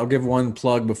before I'll give one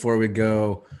plug before we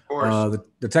go.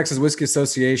 The Texas Whiskey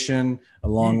Association,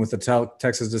 along with the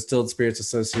Texas Distilled Spirits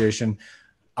Association,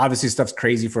 obviously stuff's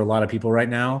crazy for a lot of people right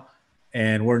now,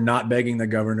 and we're not begging the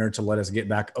governor to let us get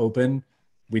back open.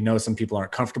 We know some people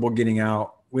aren't comfortable getting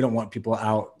out. We don't want people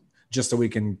out just so we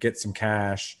can get some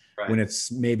cash when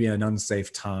it's maybe an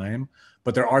unsafe time.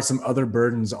 But there are some other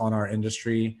burdens on our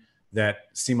industry that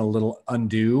seem a little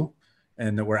undue,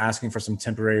 and that we're asking for some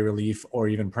temporary relief or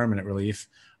even permanent relief.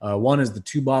 One is the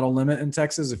 2-bottle limit in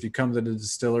Texas. If you come to the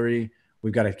distillery,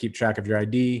 we've got to keep track of your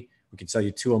ID. We can sell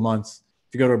you 2 a month.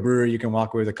 If you go to a brewery, you can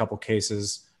walk away with a couple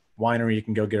cases. Winery, you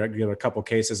can go get a couple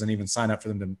cases and even sign up for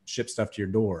them to ship stuff to your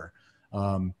door.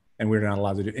 And we're not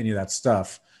allowed to do any of that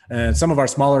stuff. And some of our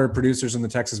smaller producers in the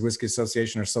Texas Whiskey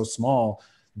Association are so small,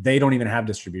 they don't even have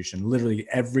distribution. Literally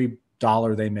every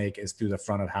dollar they make is through the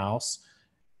front of house.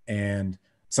 And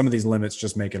some of these limits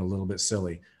just make it a little bit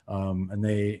silly.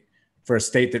 And for a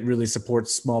state that really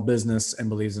supports small business and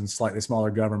believes in slightly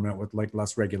smaller government with like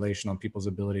less regulation on people's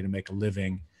ability to make a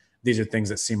living, these are things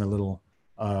that seem a little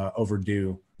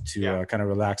overdue to kind of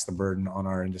relax the burden on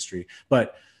our industry.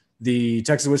 But the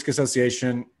Texas Whiskey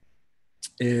Association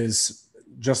is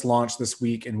just launched this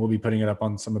week, and we'll be putting it up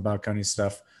on some of Balcones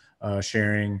stuff,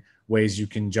 sharing ways you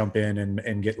can jump in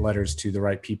and get letters to the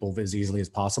right people as easily as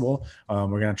possible.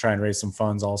 We're going to try and raise some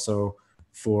funds also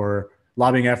for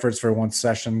lobbying efforts for once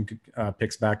session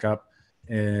picks back up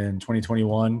in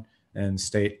 2021 and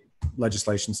state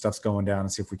legislation stuff's going down,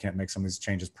 and see if we can't make some of these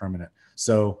changes permanent.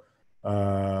 So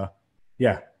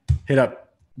hit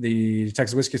up the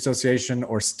Texas Whiskey Association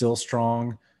or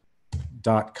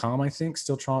stillstrong.com, I think.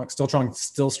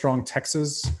 Still Strong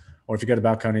Texas. Or if you go to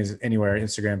Balcones anywhere,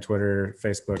 Instagram, Twitter,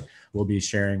 Facebook, we'll be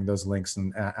sharing those links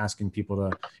and asking people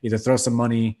to either throw some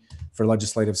money for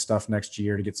legislative stuff next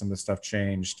year to get some of the stuff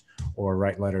changed, or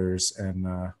write letters. And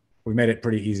we made it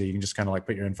pretty easy. You can just kind of like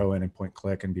put your info in and point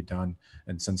click and be done,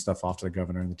 and send stuff off to the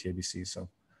governor and the TABC. So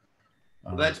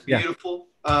well, that's beautiful.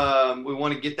 We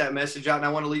want to get that message out, and I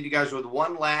want to leave you guys with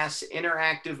one last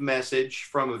interactive message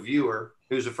from a viewer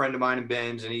who's a friend of mine and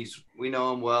Ben's, and we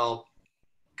know him well.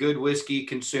 Good whiskey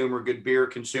consumer, good beer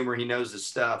consumer. He knows his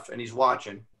stuff, and he's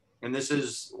watching. And this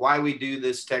is why we do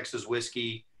this Texas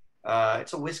whiskey.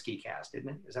 It's a whiskey cast, isn't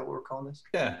it? Is that what we're calling this?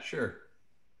 Yeah, sure.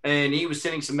 And he was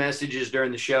sending some messages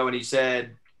during the show, and he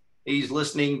said he's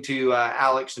listening to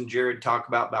Alex and Jared talk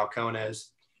about Balcones.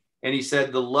 And he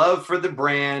said the love for the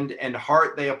brand and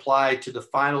heart they apply to the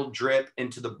final drip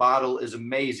into the bottle is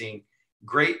amazing.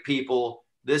 Great people.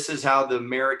 This is how the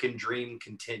American dream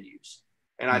continues.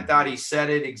 And I thought he said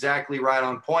it exactly right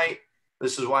on point.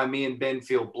 This is why me and Ben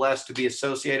feel blessed to be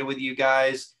associated with you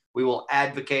guys. We will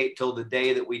advocate till the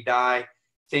day that we die.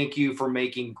 Thank you for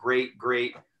making great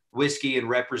whiskey and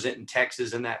representing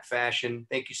Texas in that fashion.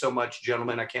 Thank you so much,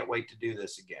 gentlemen. I can't wait to do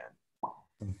this again.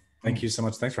 Thank you so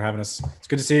much. Thanks for having us. It's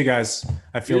good to see you guys.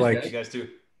 I feel like you guys too.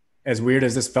 As weird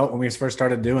as this felt when we first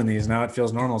started doing these, now it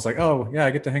feels normal. It's like, oh yeah,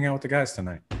 I get to hang out with the guys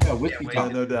tonight. Yeah, whiskey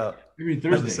talk. No doubt. Every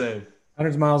Thursday. The same.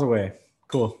 Hundreds of miles away.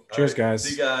 Cool. Cheers, guys.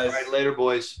 See you guys. All right, later,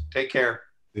 boys. Take care.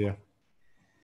 See ya.